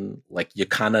fan, like, you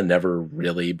kind of never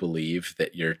really believe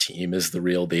that your team is the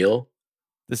real deal.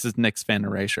 This is Knicks fan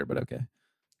erasure, but okay.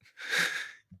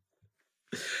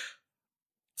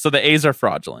 So the A's are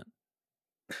fraudulent.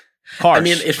 Harsh. I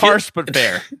mean, harsh but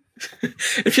fair.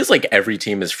 It feels like every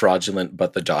team is fraudulent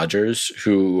but the Dodgers,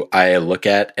 who I look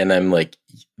at and I'm like,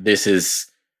 this is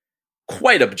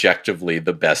quite objectively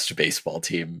the best baseball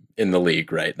team in the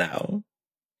league right now.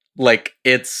 Like,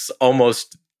 it's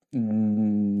almost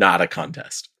not a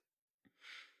contest.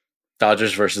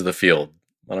 Dodgers versus the field.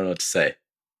 I don't know what to say.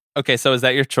 Okay, so is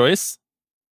that your choice?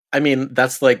 I mean,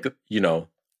 that's like,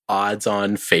 odds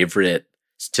on favorite,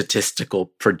 statistical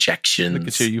projections. Look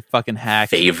at you fucking hack.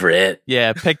 Favorite.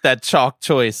 Yeah, pick that chalk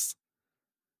choice.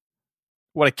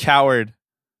 What a coward.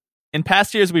 In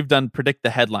past years, we've done predict the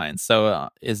headlines. So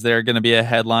is there going to be a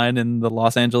headline in the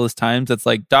Los Angeles Times that's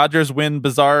like, Dodgers win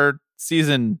bizarre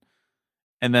season,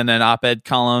 and then an op-ed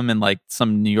column and like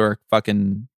some New York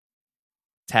fucking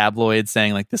tabloid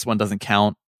saying like, this one doesn't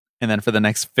count? And then for the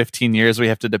next 15 years, we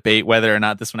have to debate whether or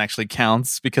not this one actually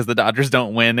counts because the Dodgers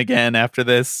don't win again after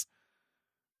this.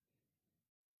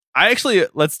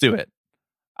 Let's do it.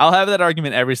 I'll have that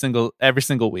argument every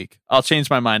single week. I'll change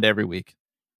my mind every week.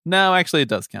 No, actually, it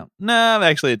does count. No,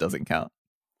 actually, it doesn't count.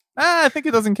 I think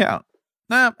it doesn't count.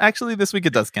 No, actually, this week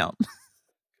it does count.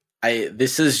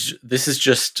 This is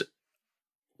just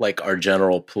like our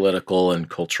general political and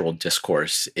cultural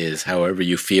discourse is however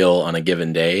you feel on a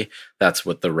given day. That's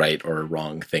what the right or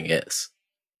wrong thing is.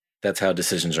 That's how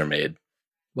decisions are made.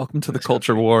 Welcome to the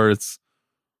culture wars.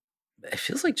 It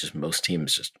feels like just most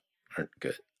teams just aren't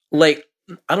good. Like,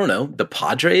 I don't know, the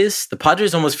Padres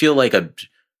almost feel like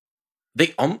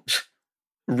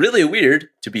really weird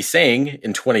to be saying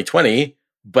in 2020,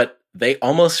 but they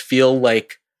almost feel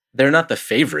like they're not the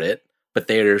favorite, but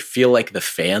they feel like the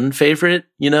fan favorite,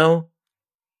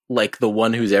 like the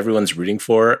one who's everyone's rooting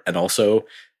for. And also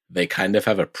they kind of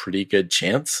have a pretty good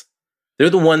chance. They're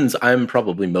the ones I'm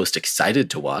probably most excited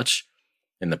to watch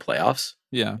in the playoffs.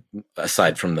 Yeah.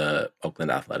 Aside from the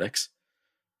Oakland Athletics.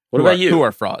 What about you? Who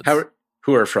are frauds?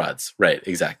 Who are frauds? Right,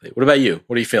 exactly. What about you?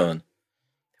 What are you feeling?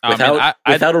 Without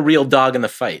a real dog in the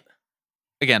fight.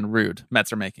 Again, rude.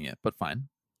 Mets are making it, but fine.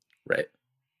 Right.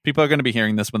 People are going to be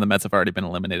hearing this when the Mets have already been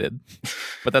eliminated,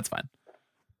 but that's fine.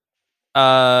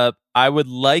 I would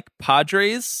like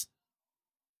Padres,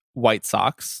 White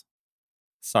Sox.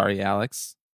 Sorry,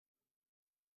 Alex.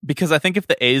 Because I think if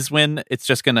the A's win, it's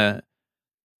just going to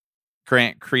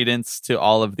grant credence to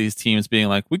all of these teams being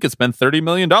like, we could spend $30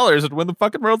 million and win the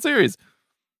fucking World Series.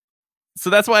 So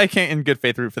that's why I can't in good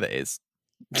faith root for the A's.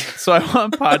 So I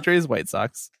want Padres, White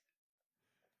Sox.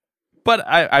 But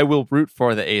I will root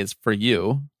for the A's for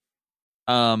you.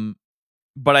 But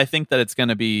I think that it's going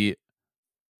to be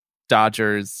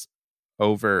Dodgers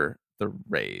over the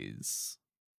Rays.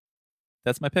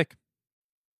 That's my pick.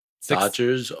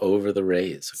 Dodgers over the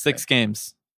Rays. Okay. 6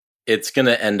 games. It's going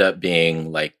to end up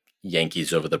being like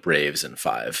Yankees over the Braves in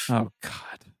 5. Oh, God.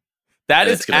 That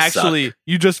is actually, suck.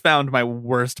 You just found my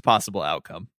worst possible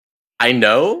outcome. I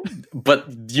know, but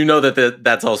you know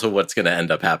that's also what's going to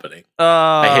end up happening.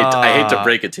 I hate to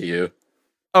break it to you.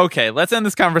 Okay, let's end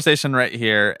this conversation right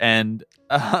here and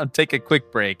take a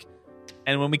quick break.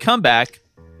 And when we come back,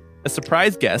 a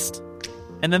surprise guest,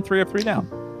 and then 3 up, 3 down.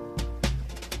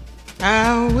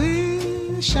 I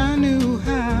wish I knew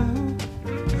how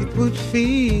it would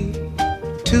feel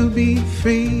to be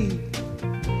free.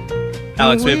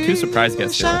 Alex, we have 2 surprise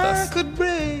guests here with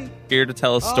us. Here to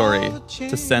tell a story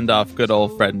to send off good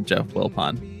old friend Jeff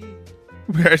Wilpon.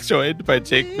 We are joined by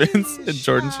Jake Vince and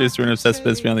Jordan Schuster and Obsessed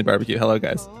Biz Family Barbecue. Hello,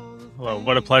 guys. Hello.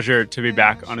 What a pleasure to be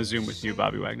back on a Zoom with you,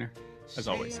 Bobby Wagner, as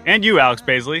always. And you, Alex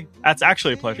Baisley. That's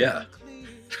actually a pleasure. Yeah.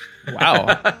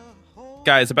 Wow.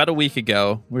 Guys, about a week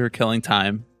ago, we were killing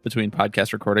time between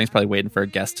podcast recordings, probably waiting for a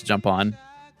guest to jump on.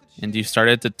 And you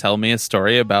started to tell me a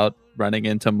story about running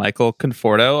into Michael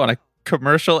Conforto on a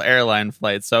commercial airline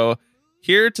flight. So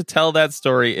here to tell that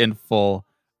story in full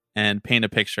and paint a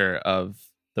picture of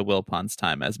the Wilpons'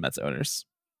 time as Mets owners.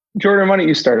 Jordan, why don't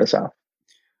you start us off?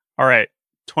 All right.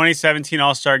 2017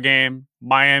 All-Star Game,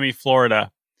 Miami,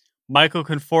 Florida. Michael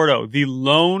Conforto, the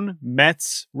lone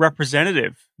Mets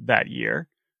representative that year,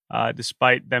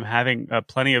 despite them having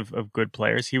plenty of good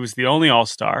players. He was the only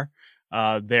All-Star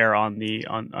there on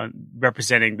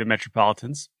representing the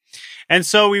Metropolitans. And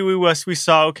so we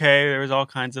saw, okay, there was all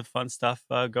kinds of fun stuff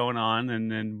going on, and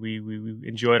then we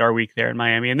enjoyed our week there in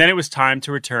Miami. And then it was time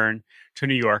to return to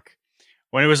New York,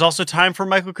 when it was also time for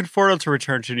Michael Conforto to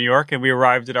return to New York. And we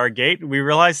arrived at our gate, and we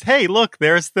realized, hey, look,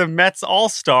 there's the Mets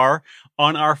All-Star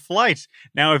on our flight.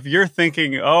 Now, if you're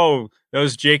thinking, oh,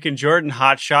 those Jake and Jordan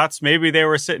hot shots, maybe they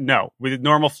were sitting. No, with a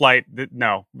normal flight,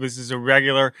 no. This is a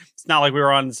regular. It's not like we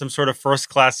were on some sort of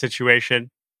first-class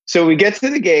situation. So we get to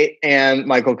the gate and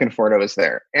Michael Conforto is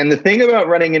there. And the thing about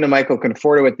running into Michael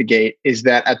Conforto at the gate is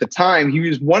that at the time, he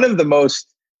was one of the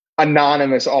most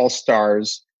anonymous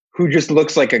All-Stars who just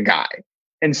looks like a guy.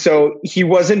 And so he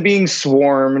wasn't being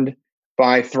swarmed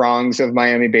by throngs of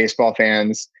Miami baseball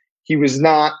fans. He was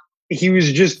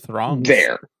just throngs.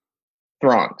 There.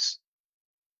 Throngs.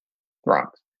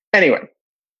 Anyway,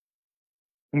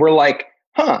 we're like,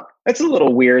 that's a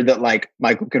little weird that like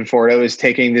Michael Conforto is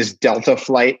taking this Delta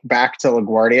flight back to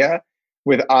LaGuardia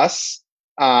with us.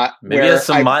 Maybe he has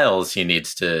some miles he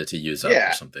needs to use up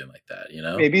or something like that,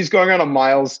 Maybe he's going on a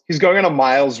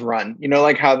miles run.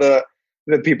 Like how the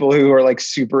people who are like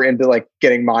super into like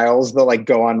getting miles, they'll like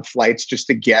go on flights just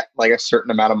to get like a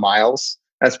certain amount of miles.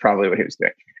 That's probably what he was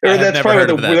doing. Or that's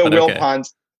probably what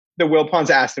the Wilpons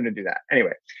asked him to do that.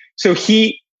 Anyway, so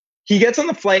he gets on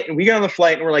the flight and we get on the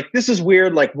flight and we're like, this is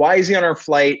weird. Like, why is he on our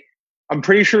flight? I'm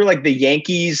pretty sure like the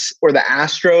Yankees or the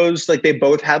Astros, like they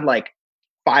both had like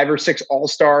 5 or 6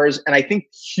 All-Stars. And I think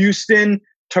Houston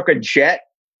took a jet.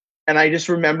 And I just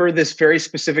remember this very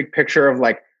specific picture of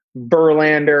like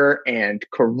Verlander and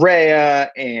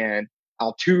Correa and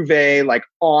Altuve, like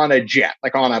on a jet,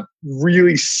 like on a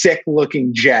really sick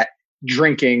looking jet,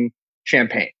 drinking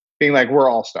champagne, being like, we're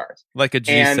All-Stars. Like a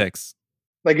G6.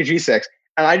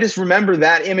 And I just remember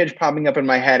that image popping up in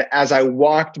my head as I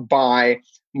walked by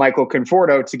Michael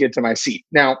Conforto to get to my seat.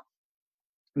 Now,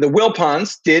 The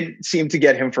Wilpons did seem to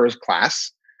get him first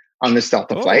class on this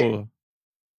Delta flight.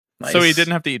 Nice. So he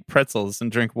didn't have to eat pretzels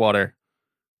and drink water.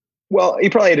 Well, he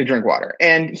probably had to drink water.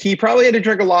 And he probably had to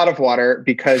drink a lot of water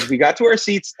because we got to our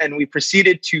seats and we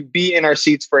proceeded to be in our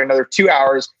seats for another 2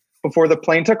 hours before the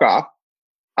plane took off.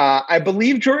 I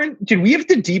believe, Jordan, did we have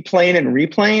to deplane and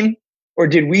replane? Or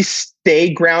did we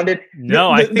stay grounded? No,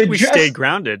 I think we stayed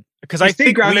grounded. Because I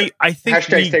think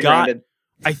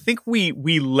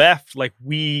we left, like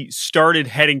we started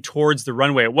heading towards the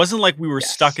runway. It wasn't like we were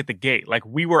stuck at the gate. Like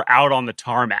we were out on the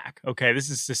tarmac. Okay, this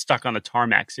is a stuck on the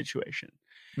tarmac situation.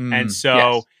 And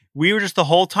so we were just the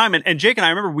whole time. And Jake and I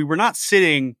remember we were not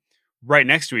sitting right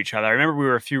next to each other. I remember we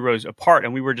were a few rows apart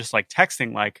and we were just like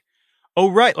texting like, oh,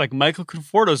 right, like Michael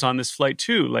Conforto's on this flight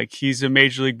too. Like he's a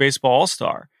Major League Baseball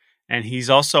All-Star. And he's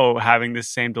also having this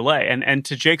same delay. And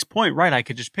to Jake's point, right, I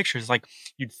could just picture it's like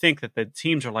you'd think that the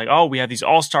teams are like, oh, we have these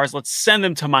all-stars. Let's send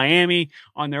them to Miami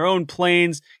on their own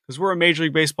planes because we're a Major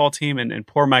League Baseball team. And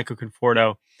poor Michael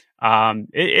Conforto.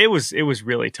 It was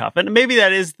really tough. And maybe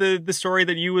that is the story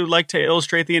that you would like to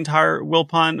illustrate the entire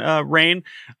Wilpon reign.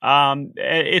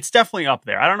 It's definitely up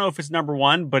there. I don't know if it's number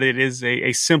one, but it is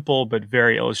a simple but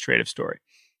very illustrative story.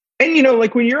 And, you know,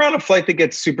 like when you're on a flight that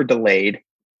gets super delayed,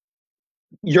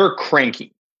 you're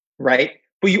cranky, right?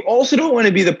 But you also don't want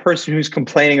to be the person who's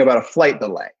complaining about a flight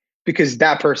delay because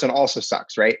that person also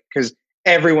sucks, right? Because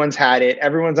everyone's had it,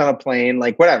 everyone's on a plane,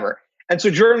 like whatever. And so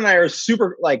Jordan and I are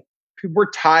super, like, we're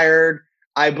tired.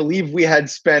 I believe we had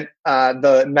spent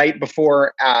the night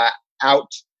before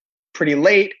out pretty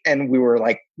late, and we were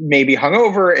like maybe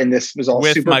hungover, and this was all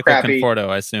with super Michael crappy. Conforto,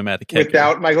 I assume, at the kick.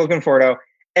 Without Michael Conforto.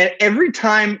 And every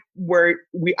time where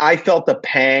I felt the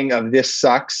pang of this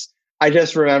sucks, I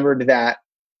just remembered that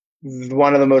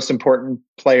one of the most important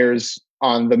players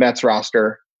on the Mets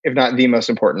roster, if not the most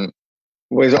important,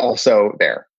 was also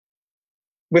there.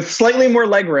 With slightly more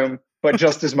legroom, but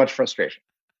just as much frustration.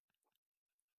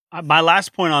 My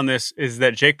last point on this is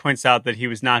that Jake points out that he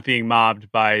was not being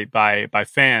mobbed by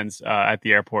fans at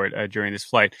the airport during this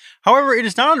flight. However, it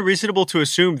is not unreasonable to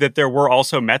assume that there were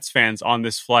also Mets fans on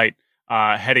this flight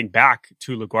heading back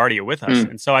to LaGuardia with us.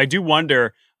 And so I do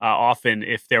wonder often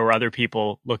if there were other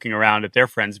people looking around at their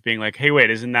friends being like, hey, wait,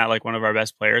 isn't that like one of our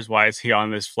best players? Why is he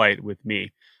on this flight with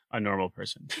me, a normal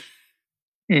person?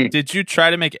 Did you try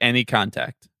to make any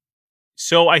contact?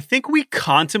 So I think we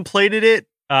contemplated it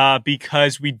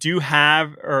because we do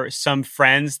have some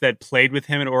friends that played with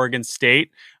him at Oregon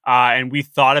State. And we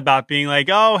thought about being like,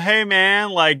 oh, hey, man,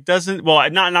 like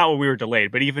not when we were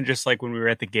delayed, but even just like when we were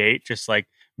at the gate, just like,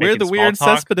 we're the weird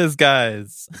Cespedes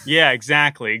guys. Yeah,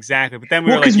 exactly. But then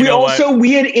we were like,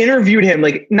 we had interviewed him,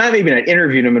 like not even I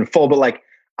interviewed him in full, but like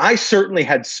I certainly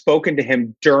had spoken to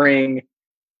him during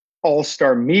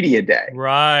All-Star Media Day.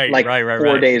 Right.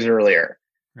 4 days earlier.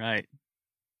 Right.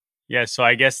 Yeah. So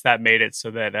I guess that made it so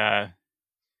that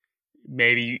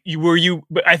maybe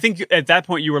but I think at that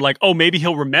point you were like, oh, maybe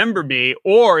he'll remember me,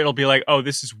 or it'll be like, oh,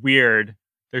 this is weird.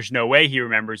 There's no way he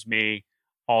remembers me.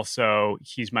 Also,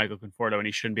 he's Michael Conforto and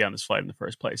he shouldn't be on this flight in the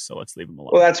first place. So let's leave him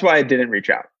alone. Well, that's why I didn't reach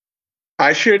out.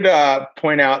 I should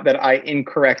point out that I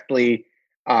incorrectly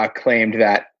claimed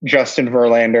that Justin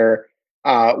Verlander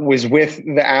was with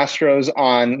the Astros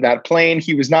on that plane.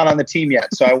 He was not on the team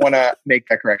yet. So I want to make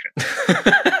that correction.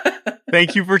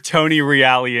 Thank you for Tony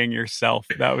rallying yourself.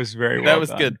 That was very well That was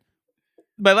done. good.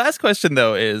 My last question,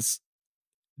 though, is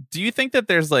do you think that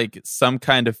there's like some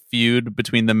kind of feud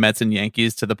between the Mets and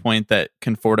Yankees to the point that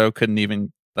Conforto couldn't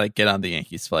even like get on the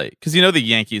Yankees flight? Because you know the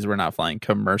Yankees were not flying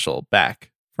commercial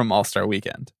back from All-Star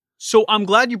Weekend. So I'm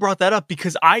glad you brought that up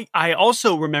because I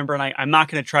also remember, and I'm not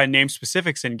going to try and name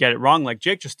specifics and get it wrong like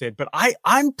Jake just did, but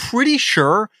I'm pretty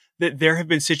sure that there have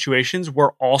been situations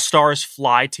where All-Stars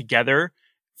fly together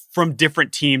from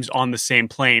different teams on the same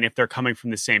plane if they're coming from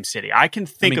the same city. I can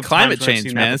think of climate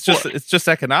change, man. It's just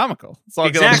economical. It's all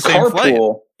exactly. on the same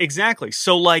flight. Exactly.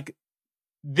 So like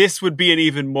this would be an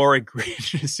even more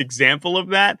egregious example of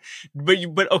that. But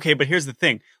here's the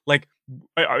thing. Like,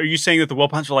 are you saying that the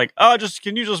Wilpons are like, oh,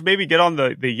 can you just maybe get on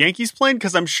the Yankees plane?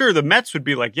 Because I'm sure the Mets would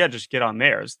be like, yeah, just get on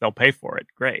theirs. They'll pay for it.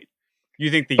 Great.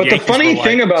 You think But Yankees the funny were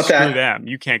thing like, about screw that, them.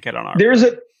 You can't get on our. There's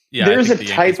a the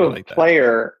type of like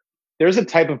player. There's a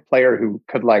type of player who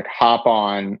could like hop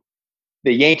on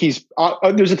the Yankees.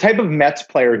 There's a type of Mets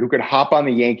player who could hop on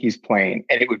the Yankees plane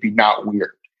and it would be not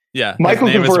weird. Yeah, Michael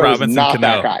Conforto is not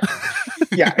Cano. that guy.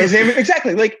 Yeah, his name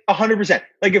exactly, like 100%.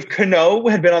 Like if Cano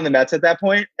had been on the Mets at that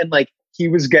point and like he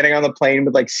was getting on the plane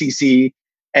with like CC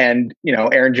and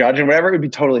Aaron Judge and whatever, it would be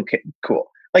totally cool.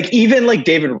 Like even like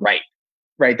David Wright,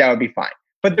 right? That would be fine.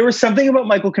 But there was something about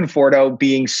Michael Conforto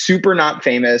being super not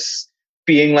famous,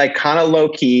 being like kind of low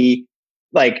key,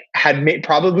 like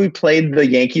probably played the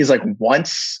Yankees like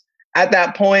once at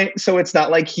that point. So it's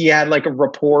not like he had like a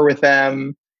rapport with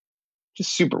them.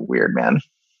 Just super weird, man.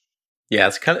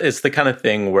 Yeah, it's the kind of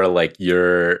thing where like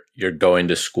you're going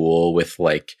to school with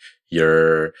like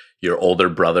your older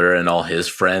brother and all his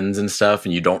friends and stuff,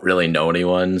 and you don't really know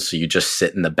anyone, so you just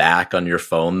sit in the back on your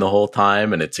phone the whole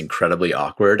time, and it's incredibly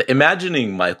awkward.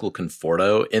 Imagining Michael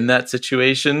Conforto in that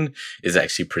situation is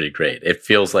actually pretty great. It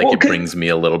feels like it brings me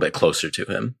a little bit closer to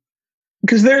him.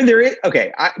 Because they're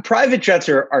okay. Private jets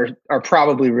are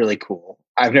probably really cool.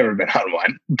 I've never been on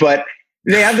one, but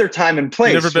they have their time and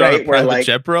place. You've never been on a private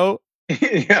jet, bro?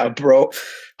 Yeah, bro.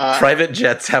 Private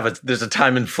jets there's a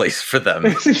time and place for them.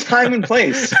 There's a time and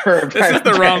place for a This is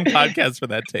the wrong podcast for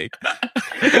that take.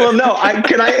 Well, no,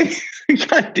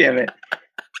 God damn it.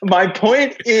 My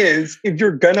point is, if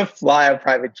you're gonna fly a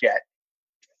private jet,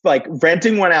 like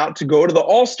renting one out to go to the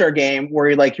All-Star game where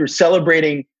you're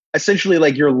celebrating essentially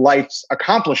like your life's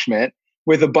accomplishment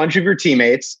with a bunch of your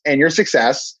teammates and your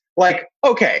success, like,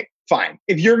 okay, fine.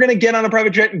 If you're gonna get on a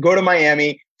private jet and go to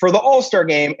Miami for the All-Star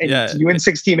game and you and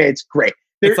 6 teammates, great.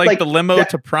 It's like the limo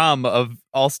to prom of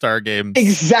All-Star games.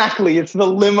 Exactly. It's the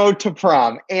limo to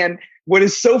prom. And what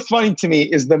is so funny to me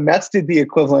is the Mets did the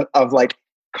equivalent of like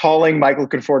calling Michael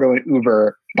Conforto an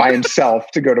Uber by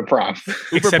himself to go to prom.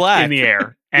 Except Black. in the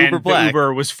air. And the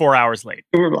Uber was 4 hours late.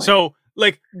 So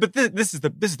like, but this is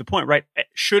the point, right?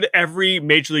 Should every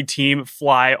major league team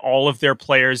fly all of their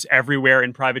players everywhere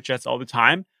in private jets all the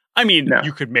time? I mean,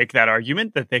 you could make that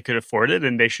argument that they could afford it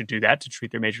and they should do that to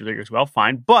treat their major leaguers well.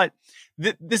 Fine. But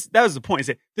that was the point, is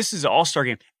that this is an all-star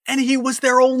game. And he was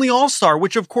their only all-star,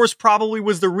 which of course probably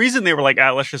was the reason they were like,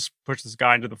 let's just push this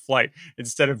guy into the flight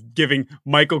instead of giving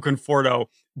Michael Conforto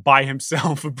by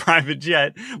himself a private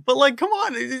jet. But like, come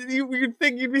on, you'd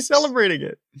think you'd be celebrating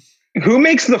it. Who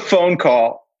makes the phone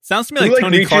call? Sounds to me like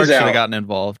Tony Clark should have gotten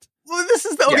involved. Well, this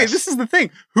is the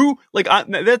thing. Who, like,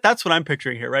 that's what I'm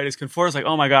picturing here, right? Is Conforto's like,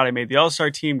 oh my God, I made the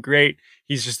All-Star team. Great.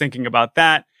 He's just thinking about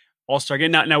that. All-Star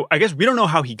game. Now, I guess we don't know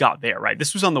how he got there, right?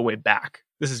 This was on the way back.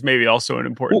 This is maybe also an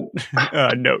important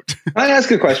note. I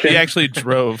ask a question. He actually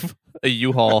drove a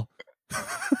U-Haul.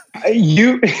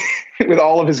 With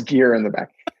all of his gear in the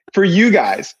back. For you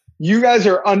guys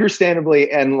are understandably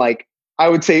and like, I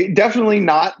would say definitely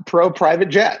not pro private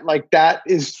jet. Like that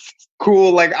is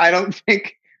cool. Like, I don't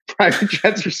think private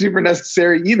jets are super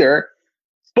necessary either.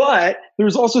 But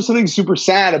there's also something super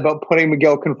sad about putting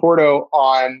Miguel Conforto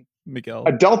on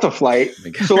a Delta flight.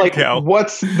 So like,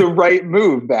 what's the right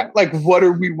move then? Like, what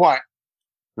do we want?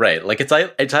 Right. Like it's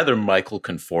either Michael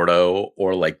Conforto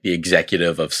or like the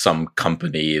executive of some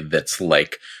company that's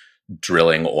like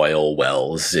drilling oil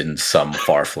wells in some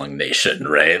far-flung nation,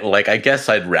 right? Like, I guess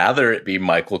I'd rather it be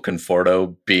Michael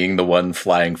Conforto being the one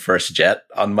flying first jet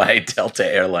on my Delta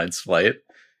Airlines flight.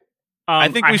 I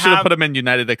think we should have put him in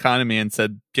United Economy and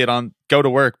said, go to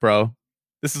work, bro.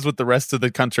 This is what the rest of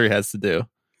the country has to do.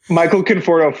 Michael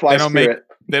Conforto flies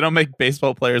They don't make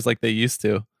baseball players like they used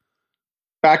to.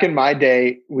 Back in my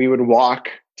day, we would walk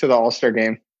to the All-Star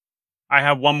game. I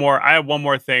have one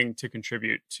more thing to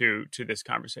contribute to this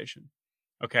conversation.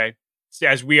 Okay. So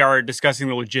as we are discussing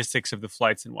the logistics of the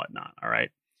flights and whatnot. All right.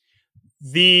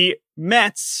 The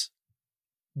Mets,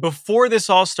 before this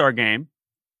All-Star game,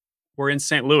 were in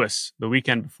St. Louis the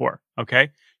weekend before.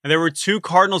 Okay. And there were 2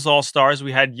 Cardinals All-Stars.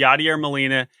 We had Yadier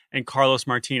Molina and Carlos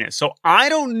Martinez. So I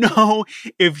don't know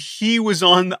if he was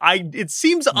on. It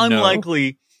seems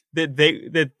unlikely that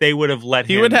they would have let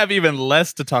him. He would have even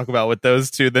less to talk about with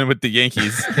those 2 than with the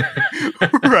Yankees.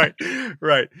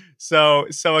 Right. So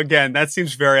again, that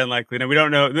seems very unlikely. Now we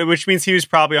don't know, which means he was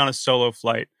probably on a solo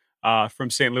flight from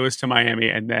St. Louis to Miami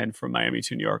and then from Miami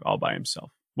to New York all by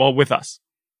himself. Well, with us.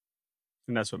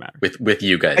 And that's what matters. With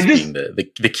you guys being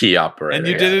the key operator. And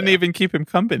you didn't even keep him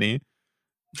company.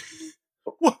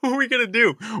 What are we going to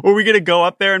do? Are we going to go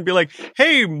up there and be like,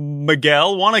 hey,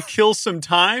 Miguel, want to kill some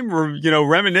time?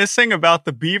 Reminiscing about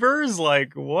the Beavers?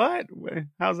 Like, what?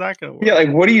 How's that going to work? Yeah,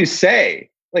 like, what do you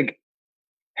say? Like,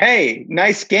 hey,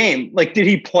 nice game. Like, did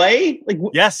he play? Like,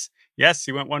 Yes,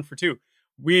 he went 1 for 2.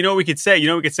 We could say,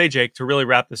 Jake, to really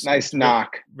wrap this. Nice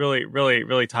knock. Really, really,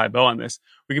 really tie a bow on this.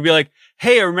 We could be like,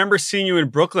 hey, I remember seeing you in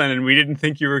Brooklyn and we didn't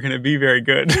think you were going to be very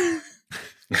good.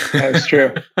 That's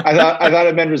true. I thought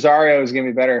Edmund Rosario was going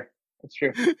to be better. That's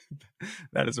true.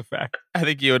 That is a fact. I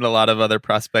think you and a lot of other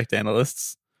prospect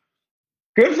analysts.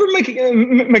 Good for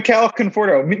Miguel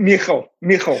Conforto. Michael.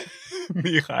 Michael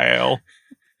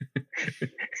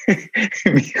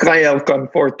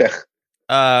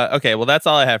Conforto. Okay, well, that's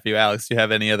all I have for you, Alex. Do you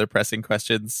have any other pressing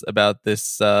questions about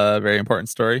this very important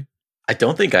story? I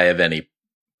don't think I have any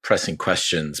pressing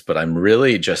questions, but I'm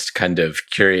really just kind of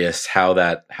curious how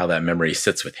that memory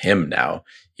sits with him now.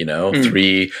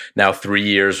 3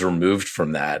 years removed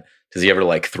from that. Does he ever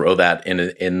like throw that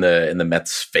in the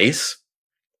Mets' face?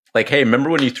 Like, hey, remember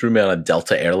when you threw me on a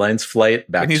Delta Airlines flight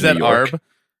back to New York? Arb?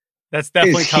 That's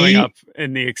definitely coming up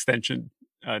in the extension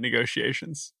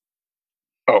negotiations.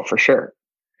 Oh, for sure.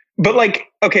 But like,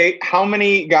 okay, how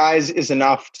many guys is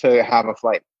enough to have a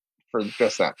flight for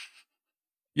just that?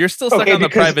 You're still stuck on the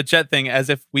private jet thing as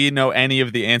if we know any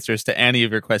of the answers to any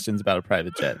of your questions about a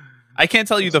private jet. I can't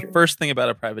tell you the first thing about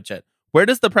a private jet. Where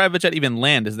does the private jet even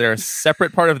land? Is there a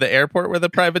separate part of the airport where the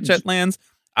private jet lands?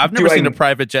 I've never seen a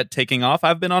private jet taking off.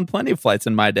 I've been on plenty of flights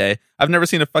in my day. I've never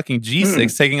seen a fucking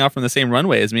G6 taking off from the same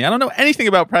runway as me. I don't know anything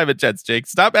about private jets, Jake.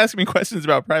 Stop asking me questions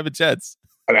about private jets.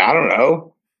 I mean, I don't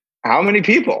know. How many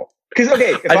people? Because,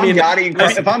 okay, if I'm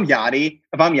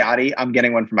Yachty, I'm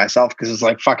getting one for myself because it's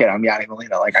like, fuck it, I'm Yachty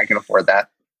Molina. Like, I can afford that.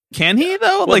 Can he,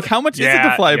 though? Well, like, how much is it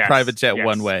to fly a private jet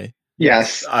one way?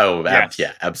 Yes. Oh, yes.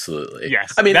 Yeah, absolutely.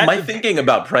 Yes. I mean, my thinking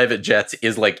about private jets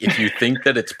is like, if you think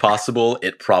that it's possible,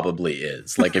 it probably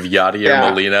is. Like, if Yadier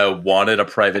Molina wanted a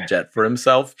private jet for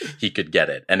himself, he could get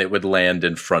it, and it would land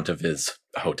in front of his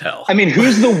hotel. I mean,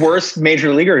 who's the worst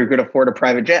major leaguer who could afford a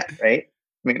private jet, right?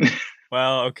 I mean,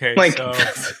 well, okay. Like, so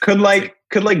could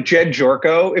Jed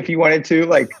Jorko, if he wanted to,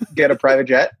 like, get a private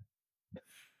jet?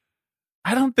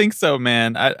 I don't think so,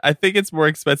 man. I think it's more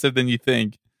expensive than you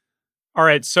think. All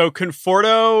right, so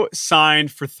Conforto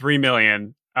signed for $3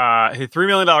 million. His $3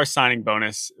 million signing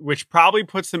bonus, which probably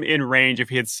puts him in range if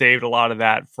he had saved a lot of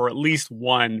that for at least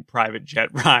one private jet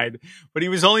ride. But he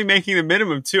was only making the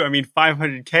minimum too. I mean,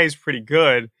 $500K is pretty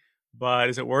good, but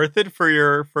is it worth it for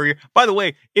your? By the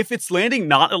way, if it's landing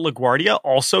not at LaGuardia,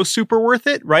 also super worth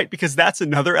it, right? Because that's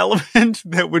another element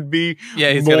that would be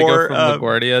he's more gonna go from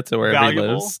LaGuardia to wherever valuable.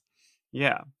 He lives.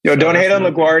 Yeah. Yo, don't hate on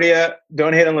LaGuardia.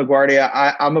 Don't hate on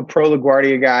LaGuardia. I'm a pro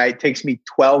LaGuardia guy. It takes me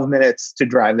 12 minutes to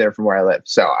drive there from where I live.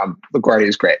 So LaGuardia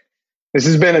is great. This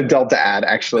has been a Delta ad,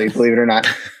 actually, believe it or not.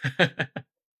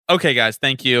 Okay, guys,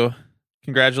 thank you.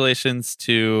 Congratulations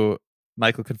to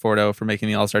Michael Conforto for making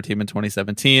the All-Star team in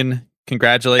 2017.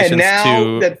 Congratulations and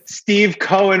now that Steve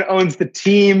Cohen owns the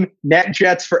team,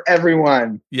 NetJets for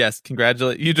everyone. Yes, it's like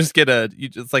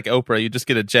Oprah. You just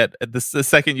get a jet the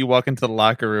second you walk into the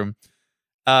locker room.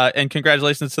 And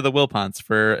congratulations to the Wilpons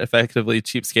for effectively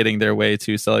cheapskating their way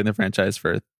to selling the franchise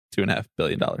for $2.5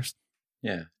 billion.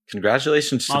 Yeah,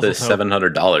 congratulations to the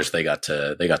 $700 they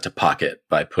got to pocket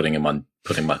by putting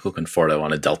Michael Conforto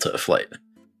on a Delta flight.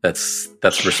 That's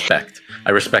respect.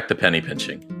 I respect the penny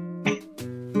pinching.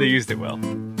 They used it well.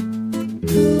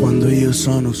 Quando io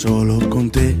sono solo con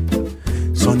te,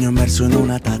 sogno immerso in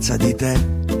una tazza di tè.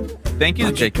 Thank you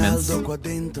to Jake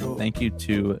Mintz. Thank you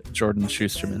to Jordan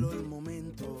Schusterman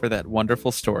for that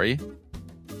wonderful story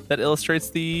that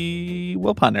illustrates the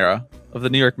Wilpon era of the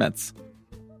New York Mets.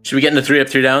 Should we get into 3 Up,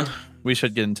 3 Down? We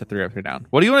should get into 3 Up, 3 Down.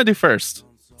 What do you want to do first?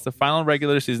 It's the final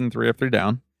regular season 3 Up, 3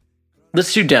 Down.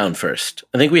 Let's do down first.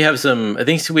 I think we have some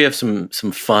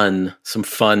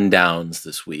fun downs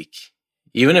this week.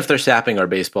 Even if they're sapping our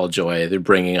baseball joy, they're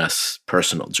bringing us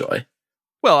personal joy.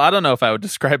 Well, I don't know if I would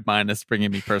describe mine as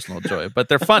bringing me personal joy, but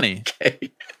they're funny.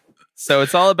 Okay. So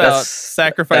it's all about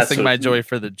sacrificing my joy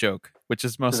for the joke, which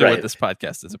is mostly what this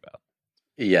podcast is about.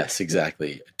 Yes,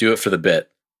 exactly. Do it for the bit.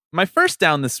 My first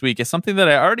down this week is something that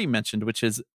I already mentioned, which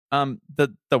is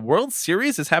the World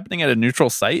Series is happening at a neutral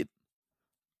site.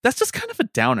 That's just kind of a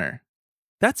downer.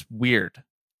 That's weird,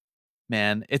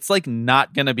 man. It's like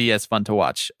not going to be as fun to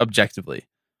watch objectively.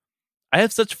 I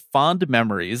have such fond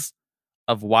memories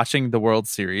of watching the World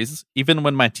Series, even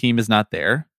when my team is not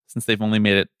there, since they've only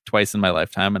made it twice in my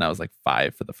lifetime, and I was like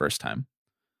 5 for the first time.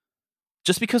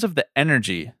 Just because of the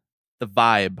energy, the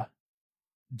vibe,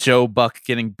 Joe Buck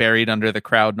getting buried under the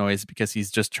crowd noise because he's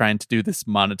just trying to do this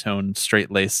monotone,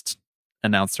 straight-laced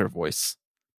announcer voice.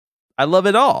 I love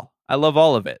it all. I love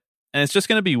all of it. And it's just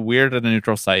going to be weird at a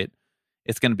neutral site.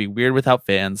 It's going to be weird without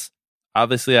fans.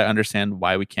 Obviously, I understand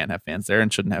why we can't have fans there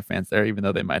and shouldn't have fans there, even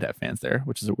though they might have fans there,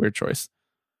 which is a weird choice.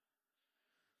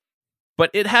 But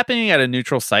it happening at a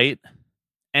neutral site,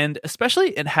 and especially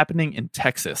it happening in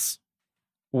Texas,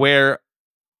 where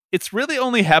it's really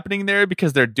only happening there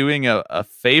because they're doing a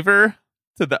favor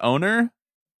to the owner.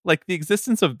 Like, the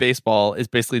existence of baseball is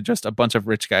basically just a bunch of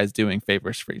rich guys doing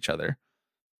favors for each other.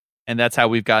 And that's how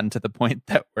we've gotten to the point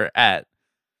that we're at.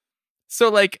 So,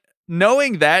 like,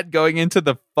 knowing that going into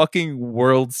the fucking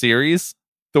World Series,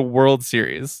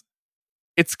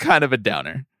 it's kind of a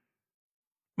downer.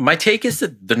 My take is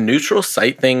that the neutral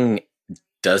site thing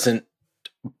doesn't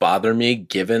bother me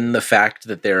given the fact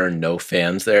that there are no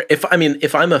fans there. If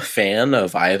I'm a fan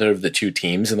of either of the two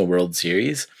teams in the World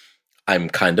Series, I'm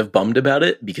kind of bummed about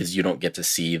it because you don't get to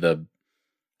see the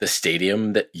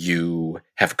stadium that you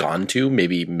have gone to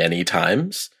maybe many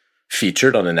times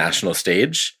featured on a national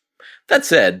stage. That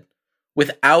said,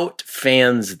 without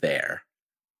fans there,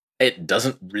 it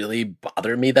doesn't really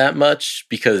bother me that much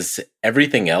because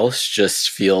everything else just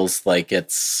feels like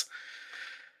it's,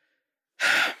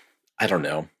 I don't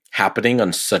know, happening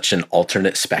on such an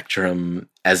alternate spectrum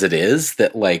as it is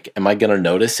that, like, am I going to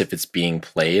notice if it's being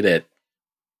played at,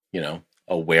 you know,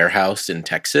 a warehouse in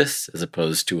Texas as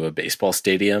opposed to a baseball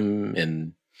stadium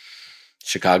in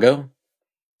Chicago?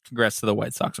 Congrats to the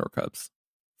White Sox or Cubs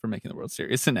for making the World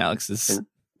Series in Alex's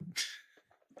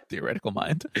theoretical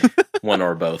mind. One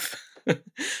or both.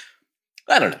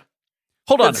 I don't know.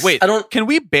 Hold on, wait. Can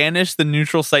we banish the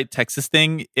neutral site Texas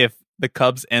thing if the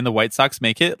Cubs and the White Sox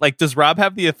make it? Like, does Rob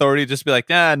have the authority to just be like,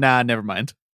 nah, never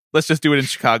mind. Let's just do it in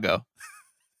Chicago.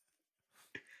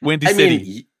 Windy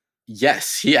City.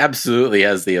 Yes, he absolutely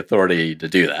has the authority to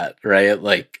do that, right?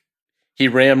 Like, he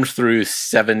rammed through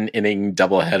 7-inning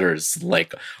doubleheaders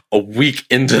like a week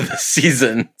into the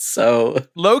season. So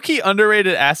low-key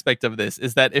underrated aspect of this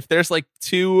is that if there's like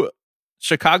 2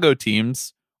 Chicago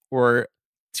teams or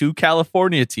 2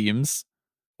 California teams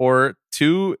or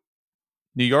 2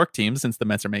 New York teams, since the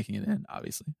Mets are making it in,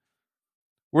 obviously,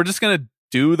 we're just going to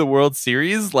do the World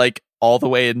Series like all the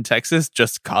way in Texas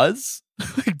just cause?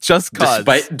 Just cause.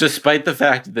 Despite the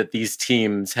fact that these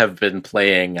teams have been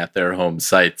playing at their home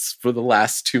sites for the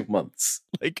last 2 months.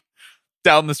 Like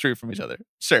down the street from each other.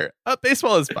 Sure.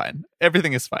 Baseball is fine.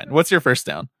 Everything is fine. What's your first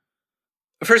down?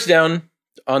 First down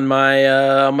on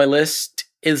my list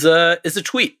is a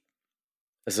tweet,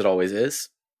 as it always is.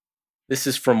 This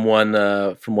is from one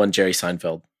Jerry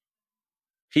Seinfeld.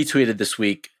 He tweeted this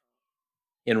week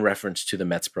in reference to the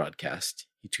Mets broadcast.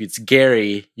 He tweets,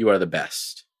 "Gary, you are the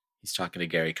best." He's talking to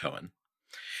Gary Cohen.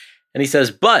 And he says,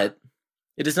 "But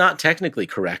it is not technically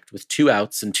correct with 2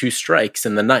 outs and 2 strikes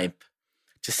in the 9th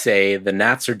to say the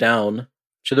Nats are down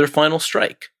to their final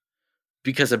strike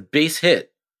because a base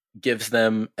hit gives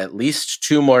them at least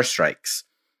 2 more strikes.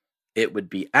 It would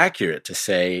be accurate to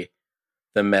say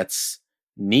the Mets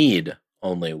need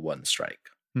only 1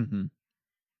 strike." Mm-hmm.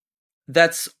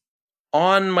 That's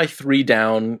on my 3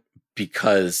 down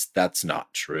because that's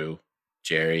not true,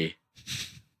 Jerry.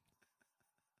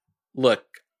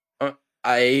 Look,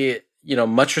 I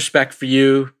much respect for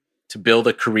you to build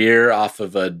a career off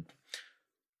of a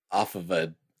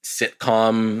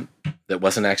sitcom that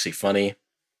wasn't actually funny.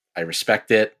 I respect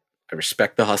it. I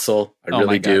respect the hustle. I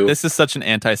really do. This is such an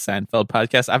anti-Seinfeld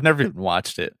podcast. I've never even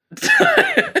watched it.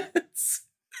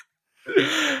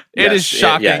 It is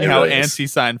shocking how really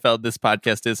anti-Seinfeld this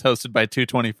podcast is, hosted by 2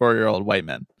 24-year-old white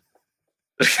men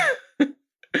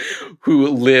who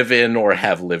live in or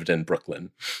have lived in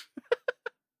Brooklyn.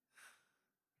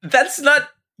 That's not...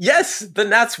 Yes, the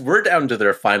Nats were down to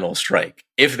their final strike.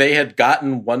 If they had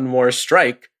gotten 1 more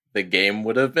strike, the game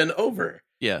would have been over.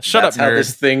 Yeah, shut up,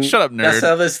 nerd. Shut up, nerd. That's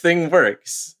how this thing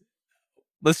works.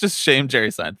 Let's just shame Jerry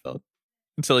Seinfeld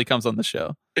until he comes on the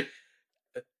show.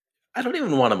 I don't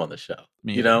even want him on the show.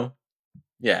 You know?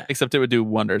 Yeah. Except it would do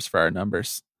wonders for our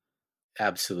numbers.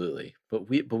 Absolutely. But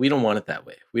we don't want it that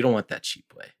way. We don't want that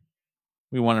cheap way.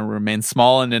 We want to remain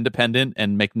small and independent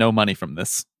and make no money from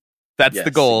this. That's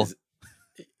the goal.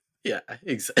 Yeah,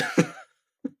 exactly.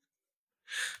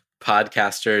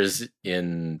 Podcasters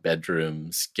in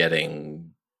bedrooms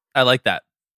getting... I like that.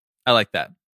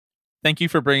 Thank you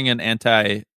for bringing an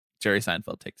anti-Jerry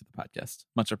Seinfeld take to the podcast.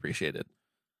 Much appreciated.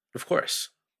 Of course.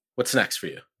 What's next for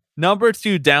you? Number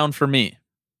 2 down for me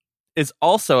is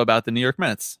also about the New York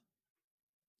Mets.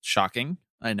 Shocking.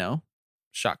 I know.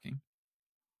 Shocking.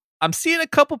 I'm seeing a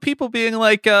couple people being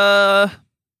like,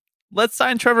 let's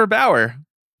sign Trevor Bauer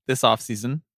this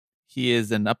offseason. He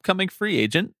is an upcoming free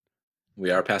agent.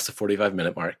 We are past the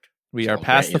 45-minute mark. We are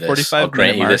past the 45-minute mark. I'll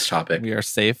grant you this topic. We are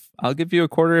safe. I'll give you a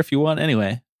quarter if you want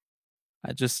anyway.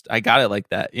 I got it like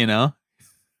that, you know?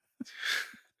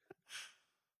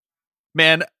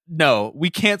 Man, no, we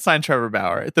can't sign Trevor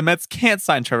Bauer. The Mets can't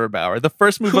sign Trevor Bauer. The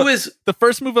first move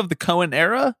of the Cohen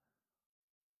era?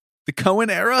 The Cohen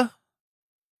era?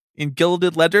 In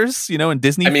gilded letters, in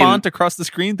Disney font across the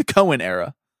screen? The Cohen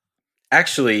era.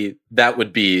 Actually, that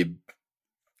would be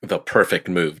the perfect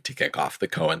move to kick off the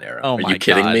Cohen era. Oh, Are you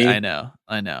kidding me? I know.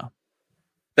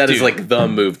 That is like the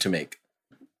move to make.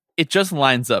 It just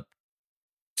lines up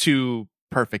too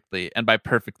perfectly. And by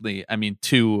perfectly, I mean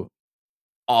too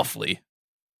awfully.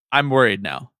 I'm worried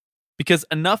now. Because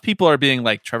enough people are being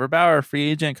like, Trevor Bauer, free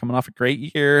agent, coming off a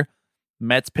great year.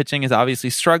 Mets pitching is obviously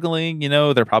struggling. You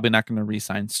know, they're probably not going to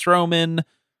re-sign Stroman.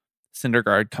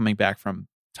 Syndergaard coming back from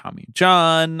Tommy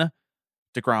John.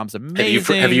 DeGrom's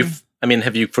amazing.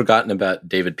 Have you forgotten about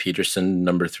David Peterson,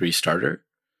 number 3 starter?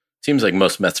 Seems like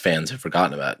most Mets fans have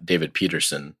forgotten about David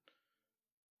Peterson,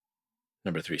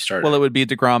 number 3 starter. Well, it would be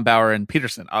DeGrom, Bauer, and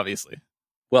Peterson, obviously.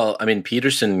 Well, I mean,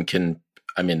 Peterson can,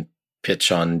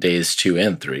 pitch on days 2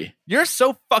 and 3. You're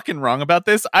so fucking wrong about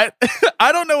this. I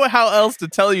don't know how else to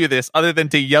tell you this other than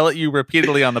to yell at you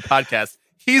repeatedly on the podcast.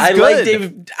 He's good. Like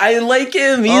Dave. I like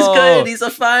him. He's good. He's a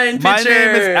fine pitcher. My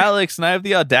name is Alex, and I have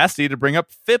the audacity to bring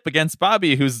up FIP against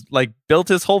Bobby, who's like built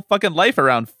his whole fucking life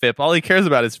around FIP. All he cares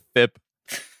about is FIP.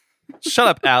 Shut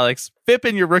up, Alex. FIP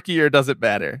in your rookie year doesn't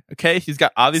matter. Okay, he's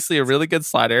got obviously a really good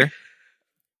slider.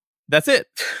 That's it.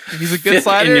 He's a good FIP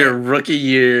slider. In your rookie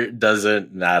year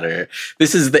doesn't matter.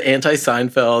 This is the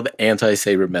anti-Seinfeld,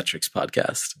 anti-sabermetrics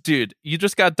podcast. Dude, you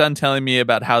just got done telling me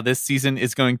about how this season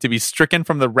is going to be stricken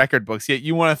from the record books, yet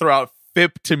you want to throw out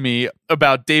FIP to me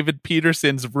about David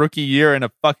Peterson's rookie year in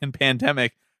a fucking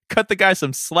pandemic. Cut the guy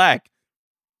some slack.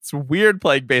 It's weird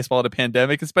playing baseball in a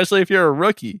pandemic, especially if you're a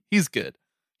rookie. He's good.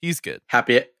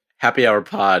 Happy Hour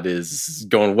Pod is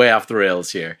going way off the rails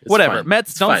here. It's Whatever. fine.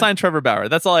 Mets, It's don't fine. sign Trevor Bauer.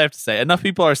 That's all I have to say. Enough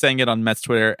people are saying it on Mets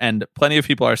Twitter, and plenty of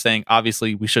people are saying,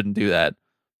 obviously, we shouldn't do that.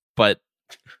 But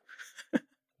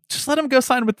just let him go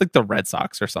sign with the Red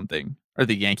Sox or something, or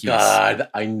the Yankees. God,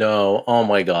 I know. Oh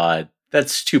my God.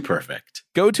 That's too perfect.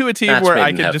 Go to a team Match where made I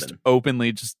in can heaven. just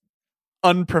openly, just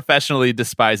unprofessionally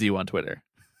despise you on Twitter.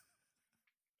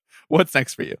 What's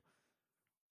next for you?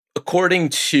 According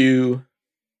to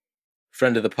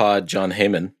friend of the pod, John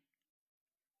Heyman,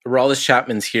 Aroldis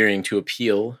Chapman's hearing to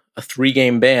appeal a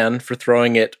 3-game ban for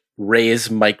throwing at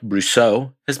Rays Mike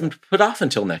Brousseau has been put off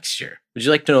until next year. Would you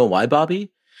like to know why,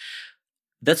 Bobby?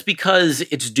 That's because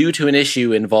it's due to an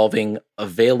issue involving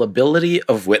availability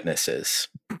of witnesses.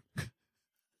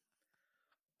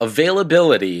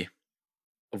 Availability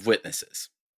of witnesses.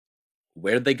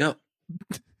 Where'd they go?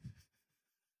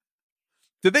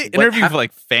 Did they interview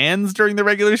like fans during the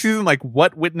regular season? Like,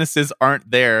 what witnesses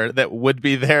aren't there that would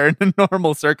be there in a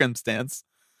normal circumstance?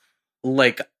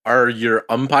 Like, are your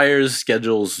umpires'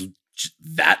 schedules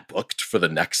that booked for the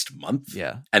next month?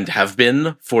 Yeah. And have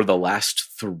been for the last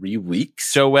 3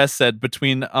 weeks? Joe West said,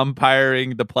 between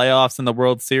umpiring the playoffs and the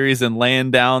World Series and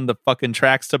laying down the fucking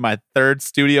tracks to my 3rd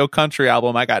studio country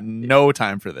album, I got no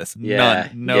time for this. No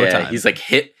time. He's like,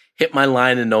 hit my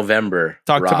line in November.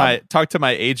 Talk Rob. to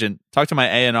my agent. Talk to my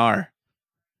A&R.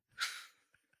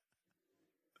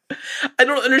 I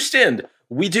don't understand.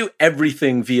 We do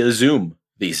everything via Zoom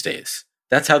these days.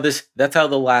 That's how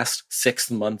the last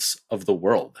 6 months of the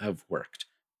world have worked.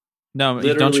 No,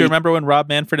 Literally, don't you remember when Rob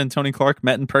Manfred and Tony Clark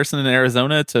met in person in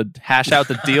Arizona to hash out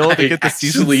the deal to get the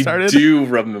season started? I do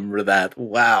remember that.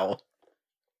 Wow.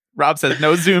 Rob says,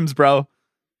 no Zooms, bro.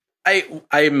 I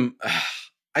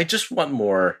just want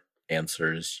more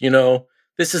answers. You know,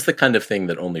 this is the kind of thing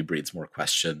that only breeds more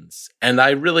questions. And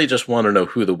I really just want to know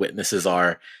who the witnesses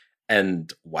are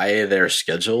and why their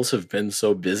schedules have been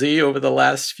so busy over the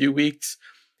last few weeks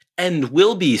and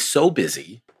will be so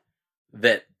busy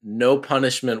that no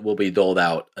punishment will be doled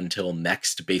out until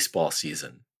next baseball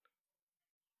season.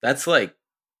 That's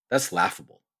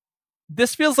laughable.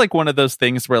 This feels like one of those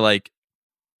things where like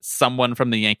someone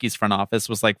from the Yankees front office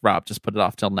was like, Rob, just put it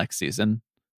off till next season.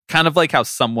 Kind of like how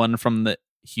someone from the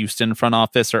Houston front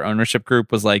office or ownership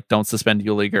group was like, don't suspend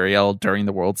Yuli Gurriel during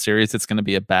the World Series. It's going to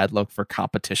be a bad look for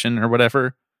competition or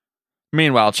whatever.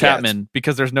 Meanwhile, Chapman,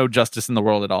 because there's no justice in the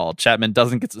world at all, Chapman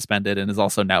doesn't get suspended and is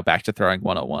also now back to throwing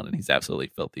 101, and he's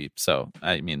absolutely filthy. So,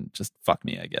 I mean, just fuck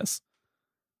me, I guess.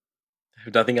 I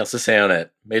have nothing else to say on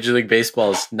it. Major League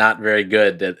Baseball is not very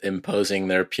good at imposing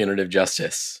their punitive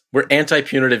justice. We're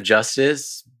anti-punitive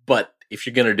justice, but if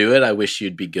you're going to do it, I wish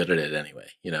you'd be good at it anyway,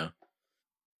 you know?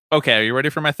 Okay, are you ready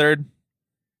for my third?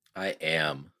 I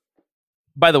am.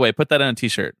 By the way, put that on a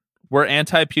t-shirt. We're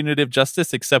anti-punitive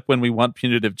justice, except when we want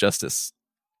punitive justice.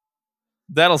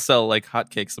 That'll sell like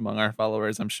hotcakes among our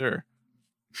followers, I'm sure.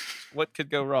 What could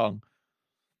go wrong?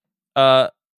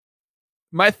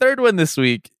 My third one this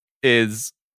week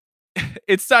is,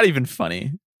 it's not even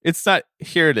funny. It's not,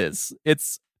 here it is.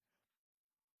 It's,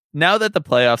 now that the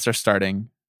playoffs are starting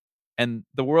and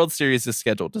the World Series is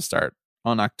scheduled to start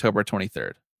on October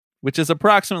 23rd, which is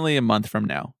approximately a month from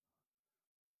now.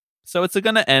 So it's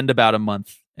going to end about a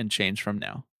month and change from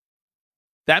now.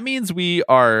 That means we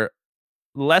are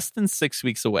less than 6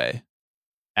 weeks away,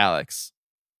 Alex,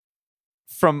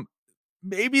 from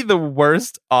maybe the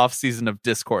worst offseason of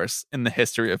discourse in the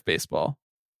history of baseball.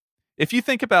 If you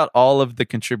think about all of the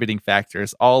contributing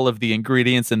factors, all of the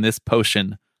ingredients in this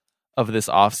potion of this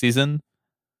offseason,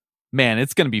 man,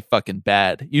 it's going to be fucking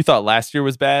bad. You thought last year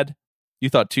was bad. You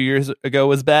thought 2 years ago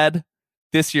was bad.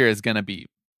 This year is going to be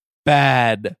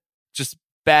bad. Just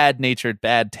bad-natured,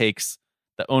 bad takes.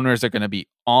 The owners are going to be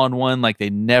on one like they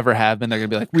never have been. They're going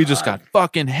to be like, we just got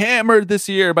fucking hammered this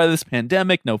year by this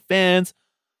pandemic. No fans.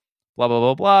 Blah, blah,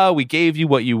 blah, blah. We gave you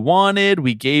what you wanted.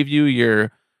 We gave you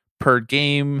your per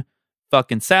game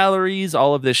fucking salaries.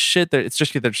 All of this shit. They're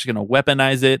just going to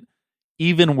weaponize it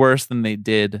even worse than they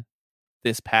did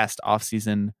this past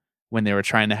offseason when they were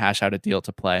trying to hash out a deal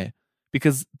to play.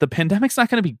 Because the pandemic's not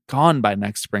going to be gone by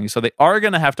next spring. So they are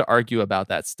going to have to argue about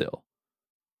that still.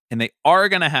 And they are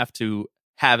going to have to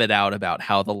have it out about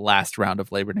how the last round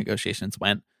of labor negotiations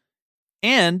went.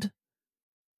 And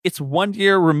it's 1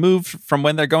 year removed from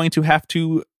when they're going to have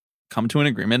to come to an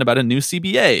agreement about a new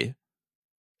CBA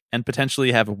and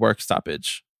potentially have a work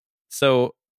stoppage.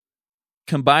 So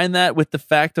combine that with the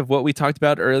fact of what we talked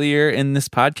about earlier in this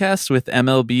podcast with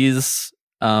MLB's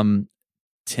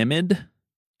timid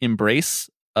embrace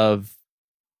of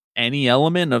any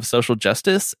element of social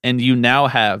justice, and you now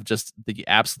have just the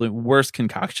absolute worst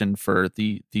concoction for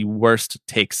the worst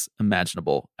takes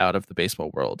imaginable out of the baseball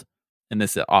world in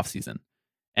this offseason.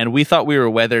 And we thought we were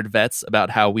weathered vets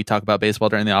about how we talk about baseball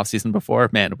during the offseason before.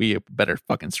 Man, we better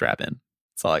fucking strap in.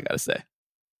 That's all I gotta say.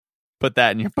 Put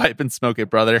that in your pipe and smoke it,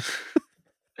 brother.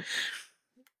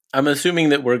 I'm assuming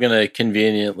that we're going to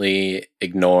conveniently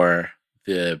ignore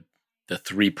the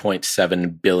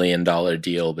 $3.7 billion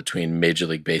deal between Major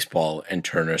League Baseball and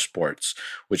Turner Sports,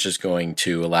 which is going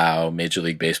to allow Major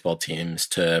League Baseball teams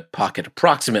to pocket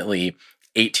approximately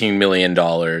 $18 million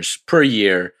per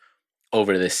year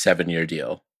over this 7-year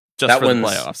deal. Just for the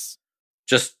playoffs.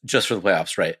 Just for the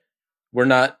playoffs, right? We're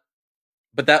not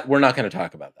going to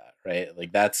talk about that, right?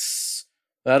 Like that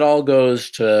all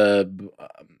goes to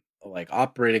like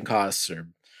operating costs or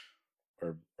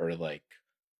like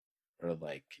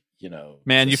you know,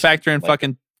 man, you factor in like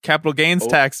fucking capital gains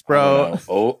tax, bro.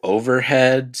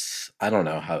 Overheads. I don't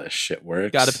know how this shit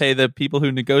works. Got to pay the people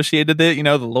who negotiated it, you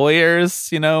know, the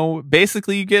lawyers, you know,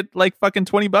 basically you get like fucking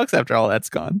 $20 after all that's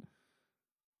gone.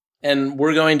 And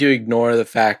we're going to ignore the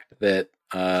fact that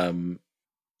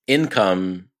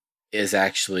income is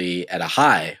actually at a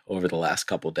high over the last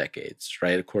couple decades,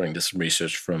 right? According to some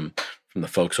research from the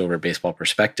folks over at Baseball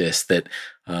Prospectus, that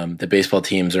the baseball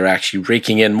teams are actually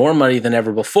raking in more money than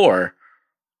ever before.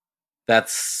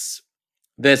 This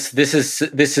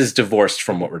is divorced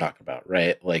from what we're talking about,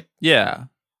 right? Like, yeah.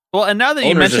 Well, and now that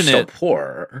you mention it,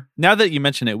 poor. Now that you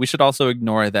mention it, we should also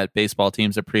ignore that baseball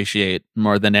teams appreciate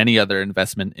more than any other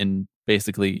investment in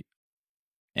basically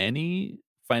any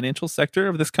financial sector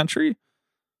of this country.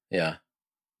 Yeah.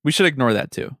 We should ignore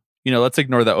that too. You know, let's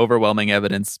ignore the overwhelming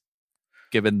evidence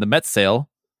given the Mets sale.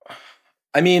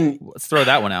 I mean, let's throw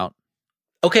that one out.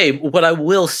 Okay, what I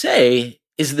will say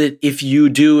is that if you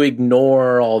do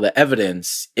ignore all the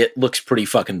evidence, it looks pretty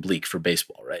fucking bleak for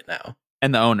baseball right now.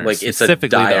 And the owners. Like, it's a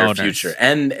dire future.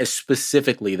 And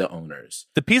specifically the owners.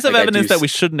 The piece of evidence that we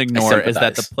shouldn't ignore is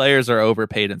that the players are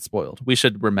overpaid and spoiled. We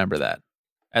should remember that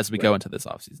as we go into this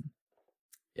offseason.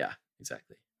 Yeah,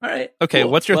 exactly. All right. Okay,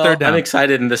 cool. What's your third down? I'm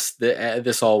excited, and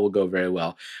this all will go very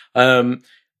well.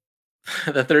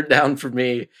 The third down for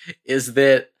me is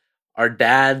that our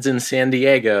dads in San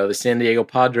Diego, the San Diego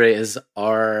Padres,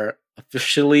 are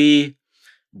officially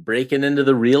breaking into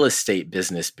the real estate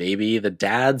business, baby. The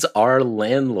dads are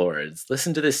landlords.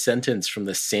 Listen to this sentence from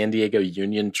the San Diego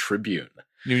Union Tribune.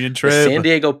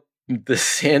 The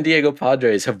San Diego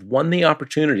Padres have won the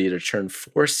opportunity to turn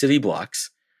 4 city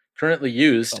blocks, currently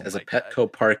used as a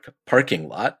Petco parking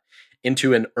lot,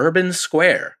 into an urban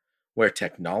square where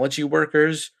technology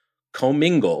workers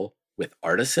commingle with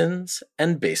artisans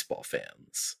and baseball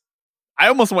fans. I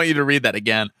almost want you to read that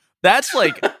again. That's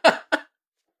like,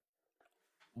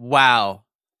 wow.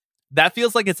 That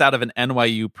feels like it's out of an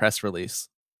NYU press release.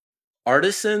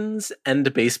 Artisans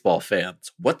and baseball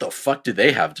fans. What the fuck do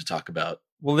they have to talk about?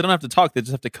 Well, they don't have to talk. They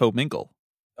just have to commingle.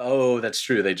 Oh, that's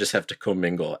true. They just have to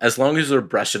commingle. As long as they're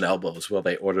brushing elbows while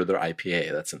they order their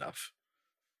IPA, that's enough.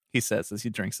 He says as he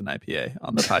drinks an IPA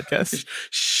on the podcast.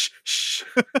 Shh.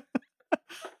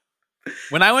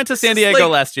 When I went to San Diego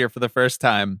last year for the first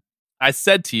time, I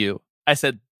said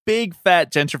big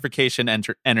fat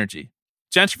gentrification energy.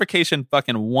 Gentrification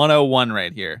fucking 101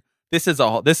 right here. This is a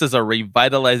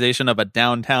revitalization of a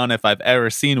downtown if I've ever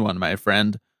seen one, my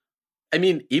friend. I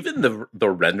mean, even the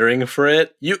rendering for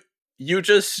it, you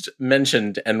just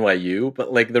mentioned NYU,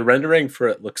 but like the rendering for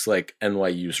it looks like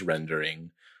NYU's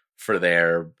rendering for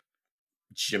their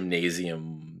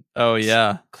gymnasium Oh,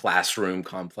 yeah. classroom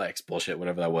complex bullshit,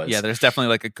 whatever that was. Yeah, there's definitely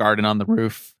like a garden on the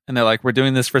roof. And they're like, we're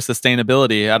doing this for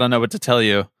sustainability. I don't know what to tell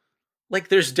you. Like,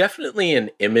 there's definitely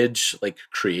an image like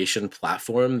creation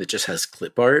platform that just has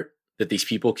clip art that these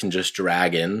people can just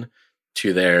drag in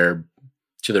to their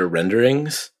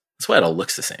renderings. That's why it all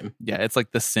looks the same. Yeah, it's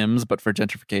like The Sims, but for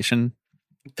gentrification.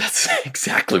 That's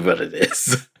exactly what it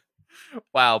is.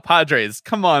 Wow, Padres,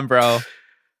 come on, bro.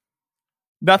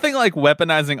 Nothing like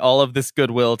weaponizing all of this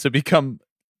goodwill to become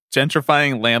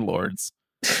gentrifying landlords.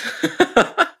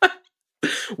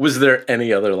 Was there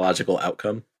any other logical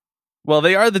outcome? Well,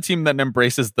 they are the team that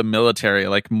embraces the military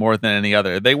like more than any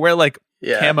other. They wear like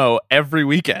camo every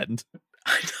weekend.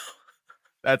 I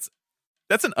know.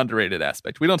 That's an underrated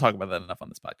aspect. We don't talk about that enough on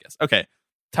this podcast. Okay,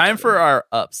 time for our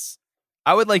ups.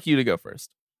 I would like you to go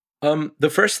first. The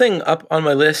first thing up on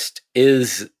my list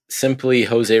is simply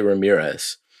Jose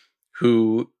Ramirez,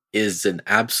 who is an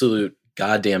absolute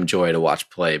goddamn joy to watch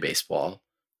play baseball.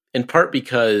 In part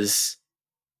because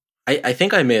I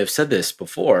think I may have said this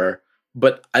before,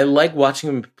 but I like watching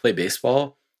him play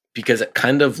baseball because it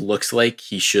kind of looks like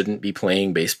he shouldn't be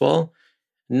playing baseball.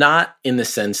 Not in the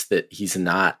sense that he's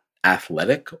not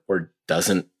athletic or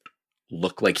doesn't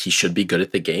look like he should be good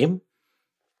at the game,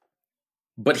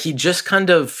 but he just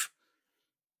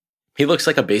he looks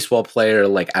like a baseball player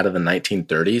like out of the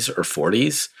 1930s or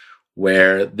 40s,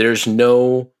 where there's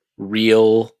no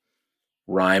real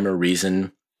rhyme or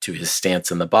reason to his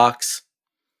stance in the box.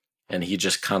 And he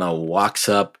just kind of walks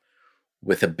up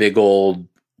with a big old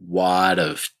wad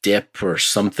of dip or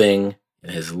something in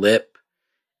his lip.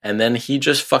 And then he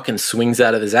just fucking swings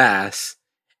out of his ass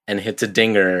and hits a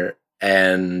dinger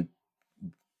and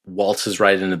waltzes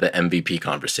right into the MVP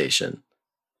conversation.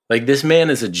 Like, this man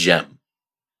is a gem.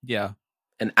 Yeah.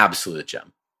 An absolute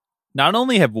gem. Not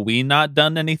only have we not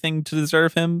done anything to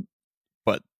deserve him,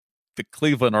 but the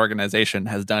Cleveland organization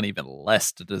has done even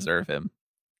less to deserve him.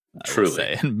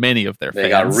 Truly. And many of their fans. They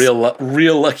got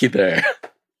real lucky there.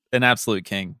 An absolute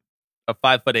king. A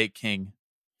 5'8" king.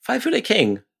 5'8"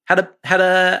 king. Had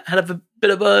a bit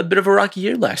of a rocky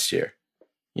year last year.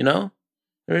 You know?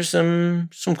 There's some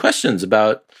questions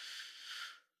about,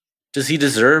 does he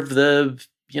deserve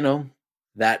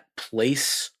that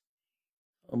place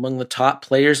among the top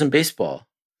players in baseball?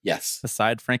 Yes.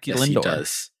 Beside Frankie Lindor. He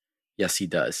does. Yes, he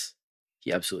does.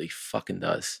 He absolutely fucking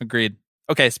does. Agreed.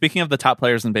 Okay, speaking of the top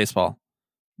players in baseball,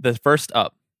 the first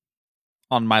up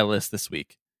on my list this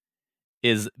week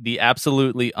is the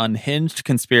absolutely unhinged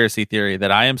conspiracy theory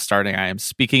that I am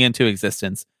speaking into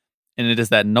existence, and it is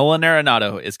that Nolan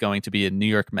Arenado is going to be a New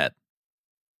York Met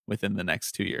within the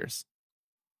next 2 years.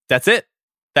 That's it.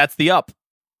 That's the up.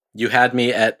 You had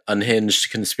me at unhinged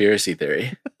conspiracy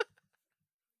theory.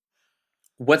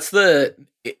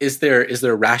 Is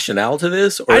there rationale to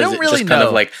this, or is it really just kind know.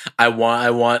 of like I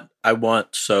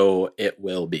want, so it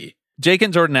will be? Jake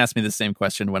and Jordan asked me the same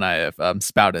question when I have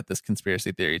spouted this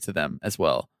conspiracy theory to them as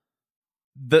well.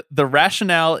 The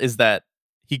rationale is that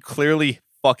he clearly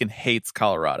fucking hates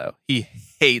Colorado. He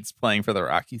hates playing for the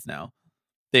Rockies now.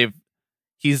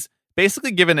 He's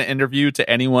basically given an interview to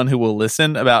anyone who will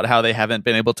listen about how they haven't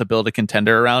been able to build a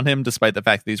contender around him, despite the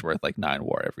fact that he's worth like 9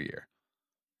 WAR every year.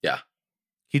 Yeah.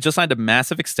 He just signed a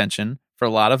massive extension for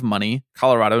a lot of money.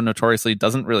 Colorado notoriously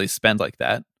doesn't really spend like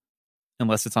that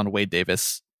unless it's on Wade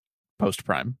Davis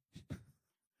post-prime.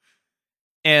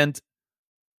 And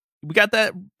we got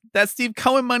that Steve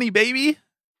Cohen money, baby.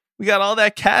 We got all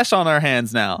that cash on our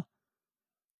hands now.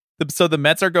 So the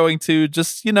Mets are going to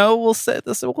just, we'll say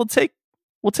this, we'll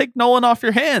take Nolan off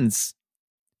your hands.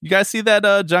 You guys see that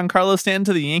Giancarlo Stanton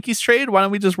to the Yankees trade? Why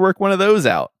don't we just work one of those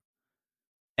out?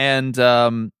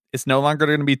 And it's no longer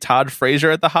going to be Todd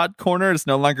Frazier at the hot corner. It's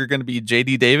no longer going to be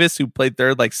JD Davis, who played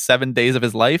third like 7 days of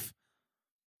his life.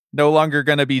 No longer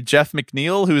going to be Jeff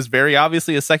McNeil, who is very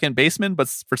obviously a second baseman, but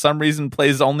for some reason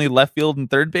plays only left field and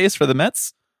third base for the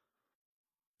Mets.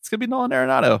 It's going to be Nolan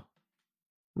Arenado.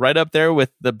 Right up there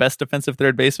with the best defensive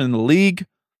third baseman in the league.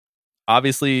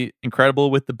 Obviously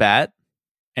incredible with the bat.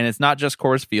 And it's not just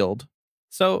Coors Field.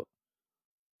 So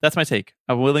that's my take.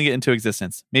 I'm willing it into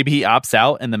existence. Maybe he opts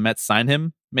out and the Mets sign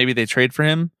him. Maybe they trade for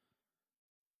him.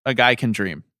 A guy can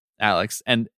dream, Alex.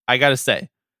 And I got to say,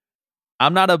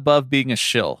 I'm not above being a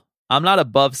shill. I'm not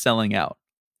above selling out.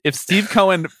 If Steve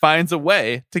Cohen finds a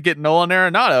way to get Nolan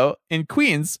Arenado in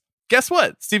Queens, guess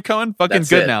what? Steve Cohen, fucking That's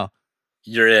good it. now.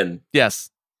 You're in.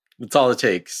 Yes. That's all it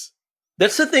takes.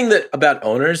 That's the thing that about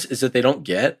owners is that they don't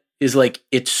get is like,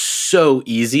 it's so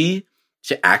easy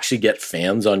to actually get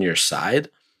fans on your side.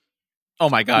 Oh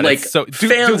my God. Like, it's so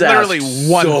fans literally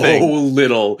ask one so thing.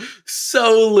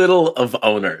 little of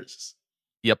owners.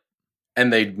 Yep.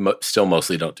 And they still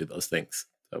mostly don't do those things.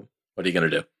 So what are you going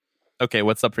to do? Okay,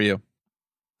 what's up for you?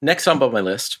 Next on my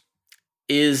list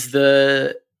is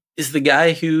the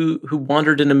guy who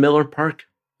wandered into Miller Park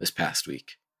this past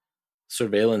week.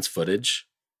 Surveillance footage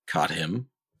caught him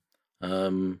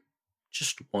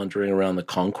just wandering around the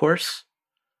concourse,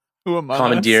 Who among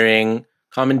commandeering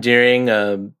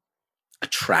a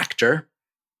tractor,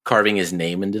 carving his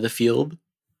name into the field.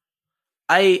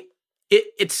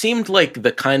 It seemed like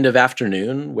the kind of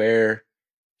afternoon where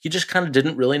he just kind of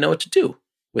didn't really know what to do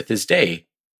with his day.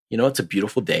 You know, it's a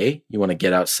beautiful day. You want to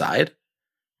get outside.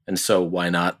 And so why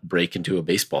not break into a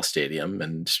baseball stadium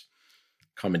and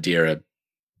commandeer a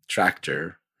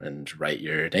tractor and write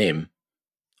your name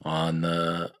on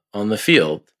the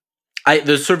field?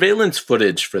 The surveillance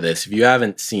footage for this, if you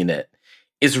haven't seen it,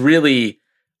 is really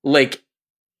like,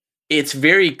 it's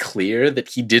very clear that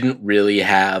he didn't really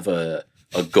have a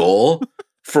goal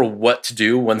for what to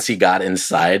do once he got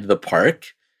inside the park.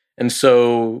 And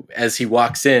so as he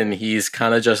walks in, he's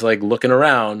kind of just like looking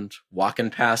around, walking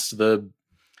past the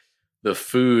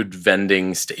food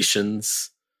vending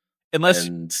stations.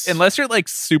 Unless you're like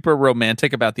super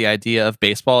romantic about the idea of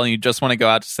baseball and you just want to go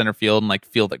out to center field and like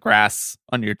feel the grass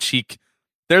on your cheek,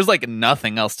 there's like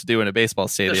nothing else to do in a baseball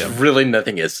stadium. There's really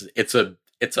nothing. It's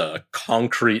a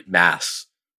concrete mass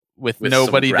with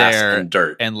nobody there and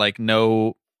dirt, and like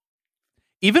no.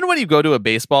 Even when you go to a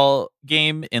baseball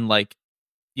game in like,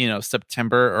 you know,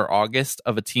 September or August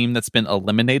of a team that's been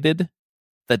eliminated,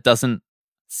 that doesn't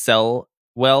sell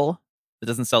well, that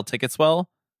doesn't sell tickets well,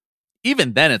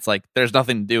 even then it's like there's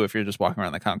nothing to do if you're just walking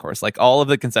around the concourse. Like all of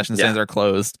the concession stands are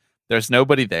closed. There's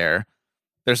nobody there.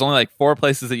 There's only like 4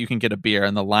 places that you can get a beer,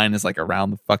 and the line is like around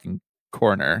the fucking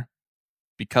corner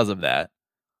because of that.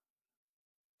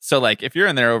 So like if you're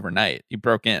in there overnight, you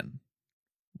broke in,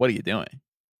 what are you doing?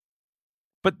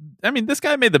 But I mean, this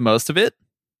guy made the most of it.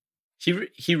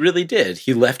 He really did.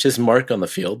 He left his mark on the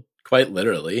field, quite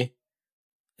literally.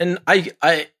 And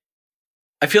I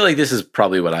feel like this is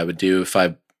probably what I would do if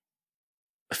I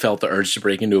felt the urge to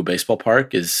break into a baseball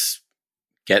park, is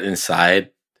get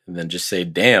inside and then just say,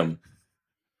 damn.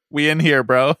 We in here,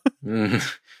 bro.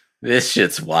 This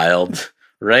shit's wild,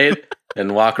 right?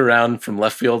 And walk around from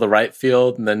left field to right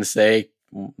field and then say,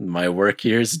 my work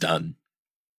here is done.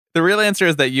 The real answer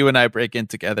is that you and I break in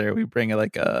together. We bring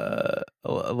like a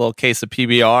little case of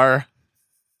PBR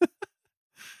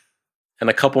and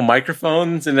a couple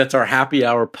microphones, and it's our happy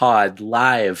hour pod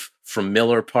live from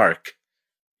Miller Park.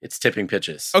 It's Tipping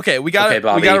Pitches. Okay, we got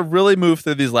to really move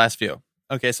through these last few.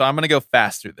 Okay, so I'm going to go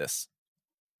fast through this.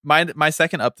 My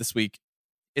second up this week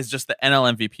is just the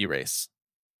NL MVP race,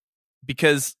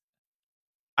 because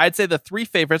I'd say the 3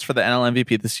 favorites for the NL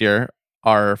MVP this year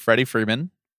are Freddie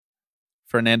Freeman,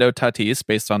 Fernando Tatis,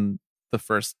 based on the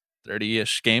first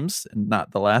 30-ish games and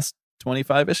not the last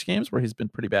 25-ish games where he's been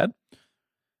pretty bad,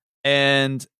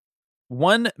 and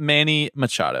one Manny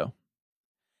Machado.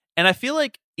 And I feel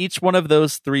like each one of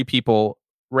those 3 people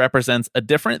represents a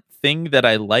different thing that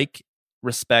I like,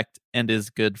 respect, and is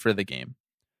good for the game.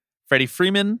 Freddie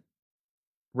Freeman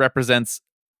represents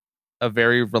a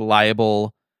very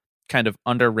reliable, kind of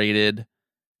underrated,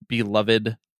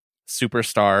 beloved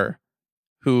superstar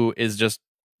who is just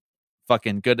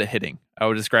fucking good at hitting. I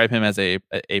would describe him as a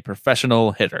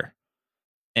professional hitter.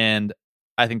 And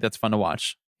I think that's fun to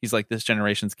watch. He's like this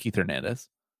generation's Keith Hernandez.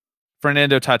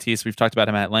 Fernando Tatis, we've talked about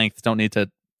him at length. Don't need to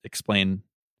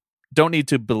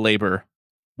belabor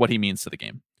what he means to the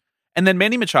game. And then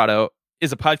Manny Machado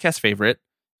is a podcast favorite,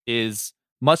 is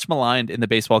much maligned in the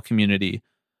baseball community.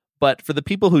 But for the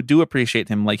people who do appreciate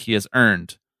him like he has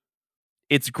earned,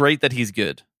 it's great that he's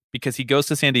good, because he goes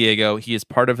to San Diego. He is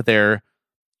part of their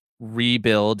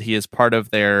rebuild. He is part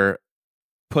of their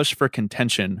push for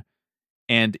contention.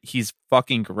 And he's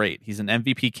fucking great. He's an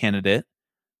MVP candidate.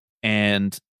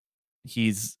 And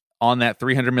he's on that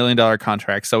 $300 million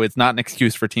contract. So it's not an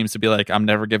excuse for teams to be like, I'm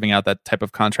never giving out that type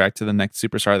of contract to the next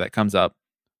superstar that comes up.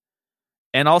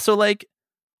 And also, like,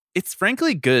 it's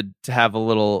frankly good to have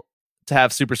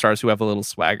superstars who have a little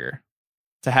swagger,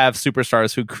 to have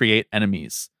superstars who create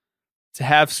enemies, to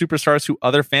have superstars who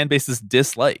other fan bases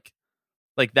dislike.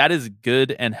 Like, that is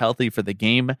good and healthy for the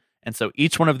game. And so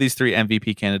each one of these 3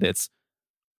 MVP candidates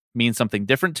means something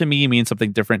different to me, means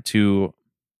something different to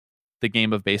the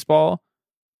game of baseball.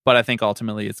 But I think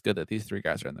ultimately it's good that these 3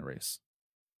 guys are in the race.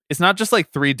 It's not just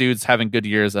like 3 dudes having good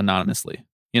years anonymously,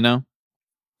 you know?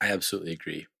 I absolutely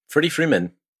agree. Freddie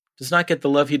Freeman does not get the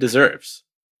love he deserves.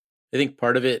 I think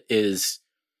part of it is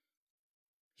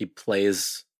he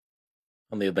plays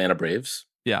on the Atlanta Braves.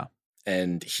 Yeah.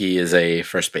 And he is a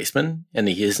first baseman, and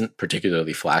he isn't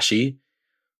particularly flashy.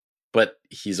 but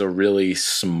he's a really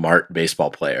smart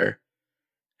baseball player.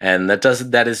 And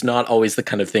that is not always the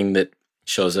kind of thing that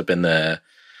shows up in the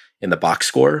box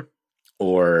score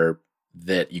or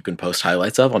that you can post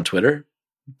highlights of on Twitter.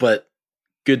 But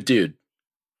good dude,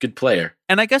 good player.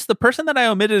 And I guess the person that I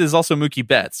omitted is also Mookie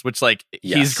Betts, which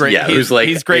he's great. Yeah,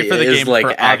 he's great for the game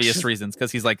for obvious action reasons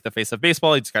because he's like the face of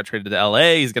baseball. He just got traded to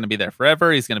LA. He's going to be there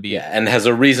forever. He's going to be and has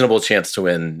a reasonable chance to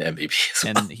win MVP as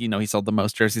well. And he sold the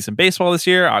most jerseys in baseball this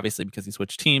year, obviously because he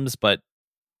switched teams. But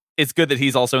it's good that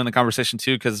he's also in the conversation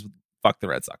too because fuck the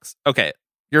Red Sox. Okay,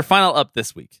 your final up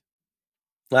this week.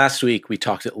 Last week we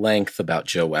talked at length about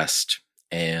Joe West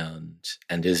and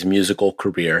his musical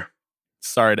career.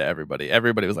 Sorry to everybody.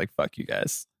 Everybody was like, fuck you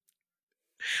guys.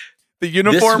 The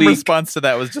uniform response to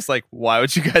that was just like, why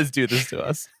would you guys do this to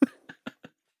us?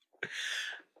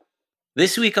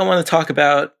 This week, I want to talk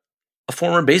about a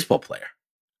former baseball player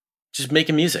just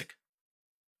making music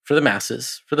for the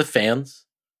masses, for the fans.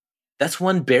 That's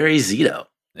one Barry Zito.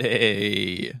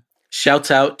 Hey.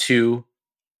 Shouts out to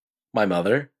my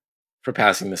mother for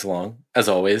passing this along. As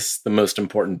always, the most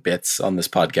important bits on this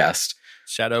podcast.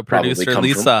 Shadow producer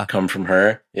Lisa. Come from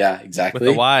her. Yeah, exactly.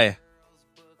 With the Y.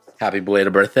 Happy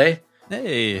belated birthday.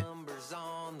 Hey.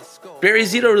 Barry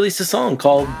Zito released a song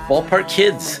called Ballpark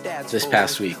Kids this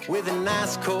past week. With a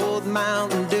nice cold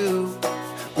Mountain Dew.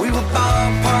 We were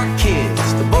ballpark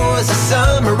kids, the boys of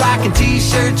summer, rocking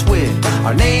t-shirts with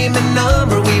our name and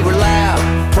number. We were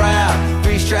loud, proud,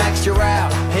 3 strikes you're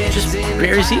out. Just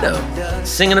Barry Zito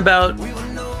singing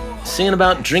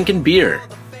about drinking beer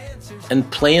and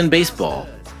playing baseball.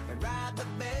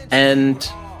 And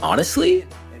honestly,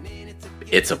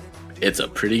 it's a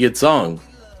pretty good song.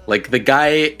 Like, the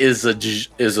guy is a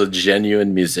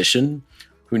genuine musician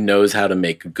who knows how to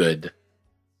make a good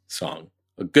song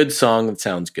that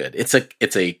sounds good.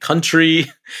 It's a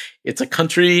country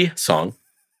song.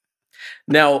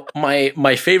 Now,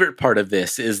 my favorite part of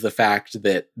this is the fact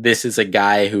that this is a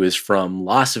guy who is from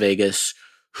Las Vegas,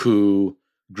 who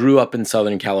grew up in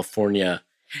Southern California,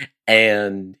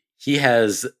 and he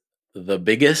has the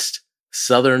biggest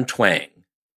Southern twang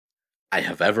I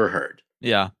have ever heard.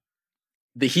 Yeah.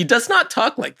 He does not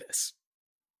talk like this.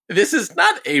 This is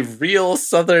not a real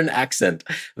Southern accent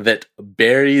that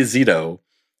Barry Zito,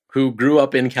 who grew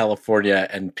up in California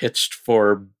and pitched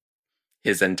for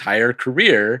his entire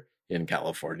career in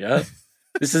California,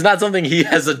 this is not something he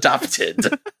has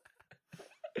adopted.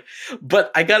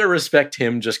 But I gotta respect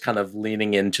him just kind of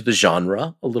leaning into the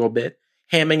genre a little bit,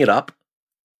 hamming it up,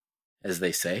 as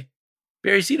they say.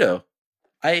 Barry Zito,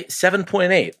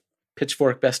 7.8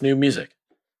 Pitchfork Best New Music.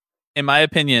 In my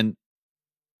opinion,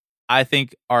 I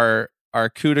think our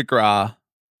coup de grace,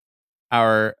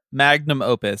 our magnum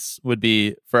opus would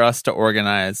be for us to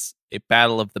organize a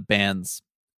battle of the bands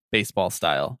baseball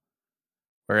style,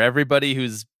 where everybody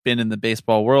who's been in the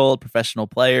baseball world, professional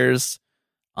players,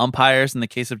 umpires, in the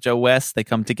case of Joe West, they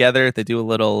come together, they do a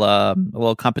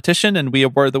little competition, and we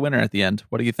award the winner at the end.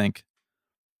 What do you think?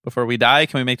 Before we die,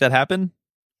 can we make that happen?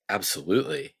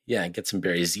 Absolutely. Yeah, get some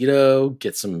Barry Zito,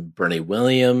 get some Bernie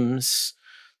Williams,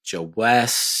 Joe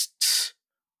West.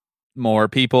 More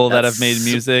people that have made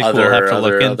music. We'll have to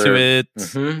look into it.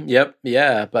 Mm-hmm, yep.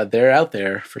 Yeah, but they're out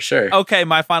there for sure. Okay,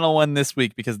 my final one this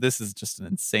week, because this is just an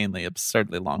insanely,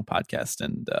 absurdly long podcast,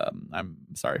 and I'm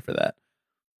sorry for that.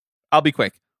 I'll be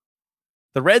quick.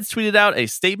 The Reds tweeted out a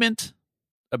statement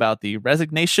about the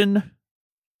resignation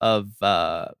of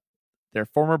their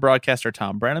former broadcaster,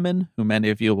 Tom Brenneman, who many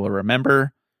of you will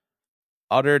remember,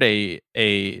 uttered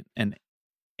an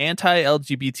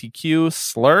anti-LGBTQ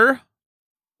slur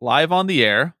live on the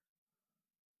air.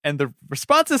 And the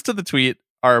responses to the tweet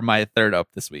are my third up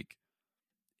this week.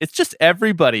 It's just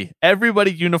everybody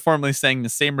uniformly saying the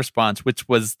same response, which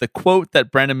was the quote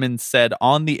that Brenneman said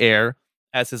on the air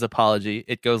as his apology.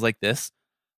 It goes like this: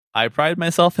 I pride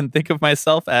myself and think of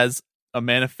myself as a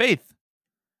man of faith,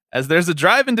 as there's a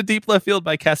drive into deep left field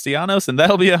by Castellanos, and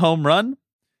that'll be a home run.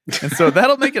 And so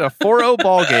that'll make it a 4-0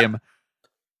 ball game.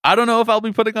 I don't know if I'll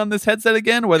be putting on this headset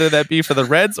again, whether that be for the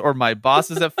Reds or my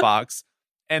bosses at Fox.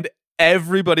 And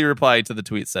everybody replying to the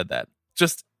tweet said that.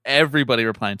 Just everybody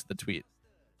replying to the tweet.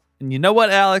 And you know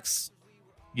what, Alex?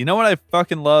 You know what I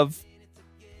fucking love?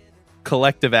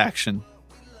 Collective action.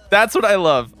 That's what I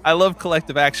love. I love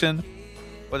collective action.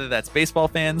 Whether that's baseball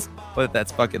fans, whether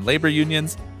that's fucking labor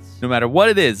unions, no matter what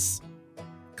it is,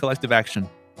 collective action.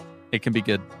 It can be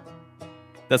good.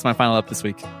 That's my final up this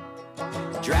week.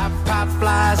 Drop pop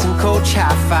flies and coach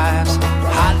high fives.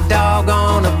 Hot dog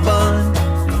on a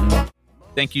bun.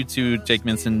 Thank you to Jake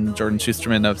Minson, Jordan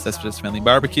Schusterman of Cespedes Family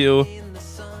Barbecue.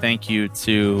 Thank you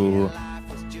to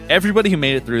everybody who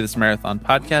made it through this marathon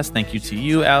podcast. Thank you to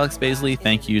you, Alex Baisley.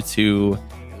 Thank you to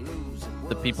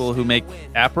the people who make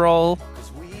Aperol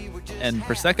and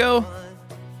Prosecco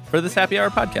for this happy hour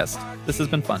podcast. This has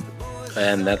been fun.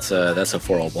 And that's a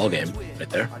 4-all ball game right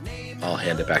there. I'll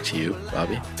hand it back to you,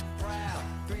 Bobby.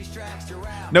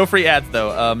 No free ads,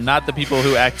 though. Not the people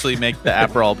who actually make the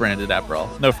Aperol branded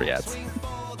Aperol. No free ads.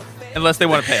 Unless they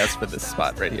want to pay us for this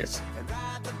spot right here.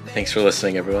 Thanks for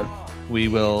listening, everyone. We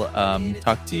will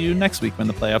talk to you next week when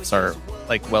the playoffs are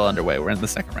like well underway. We're in the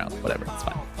second round. Whatever. It's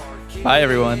fine. Bye,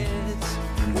 everyone. We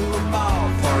were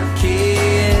ballpark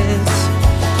kids.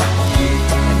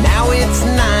 And now it's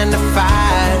 9 to 5.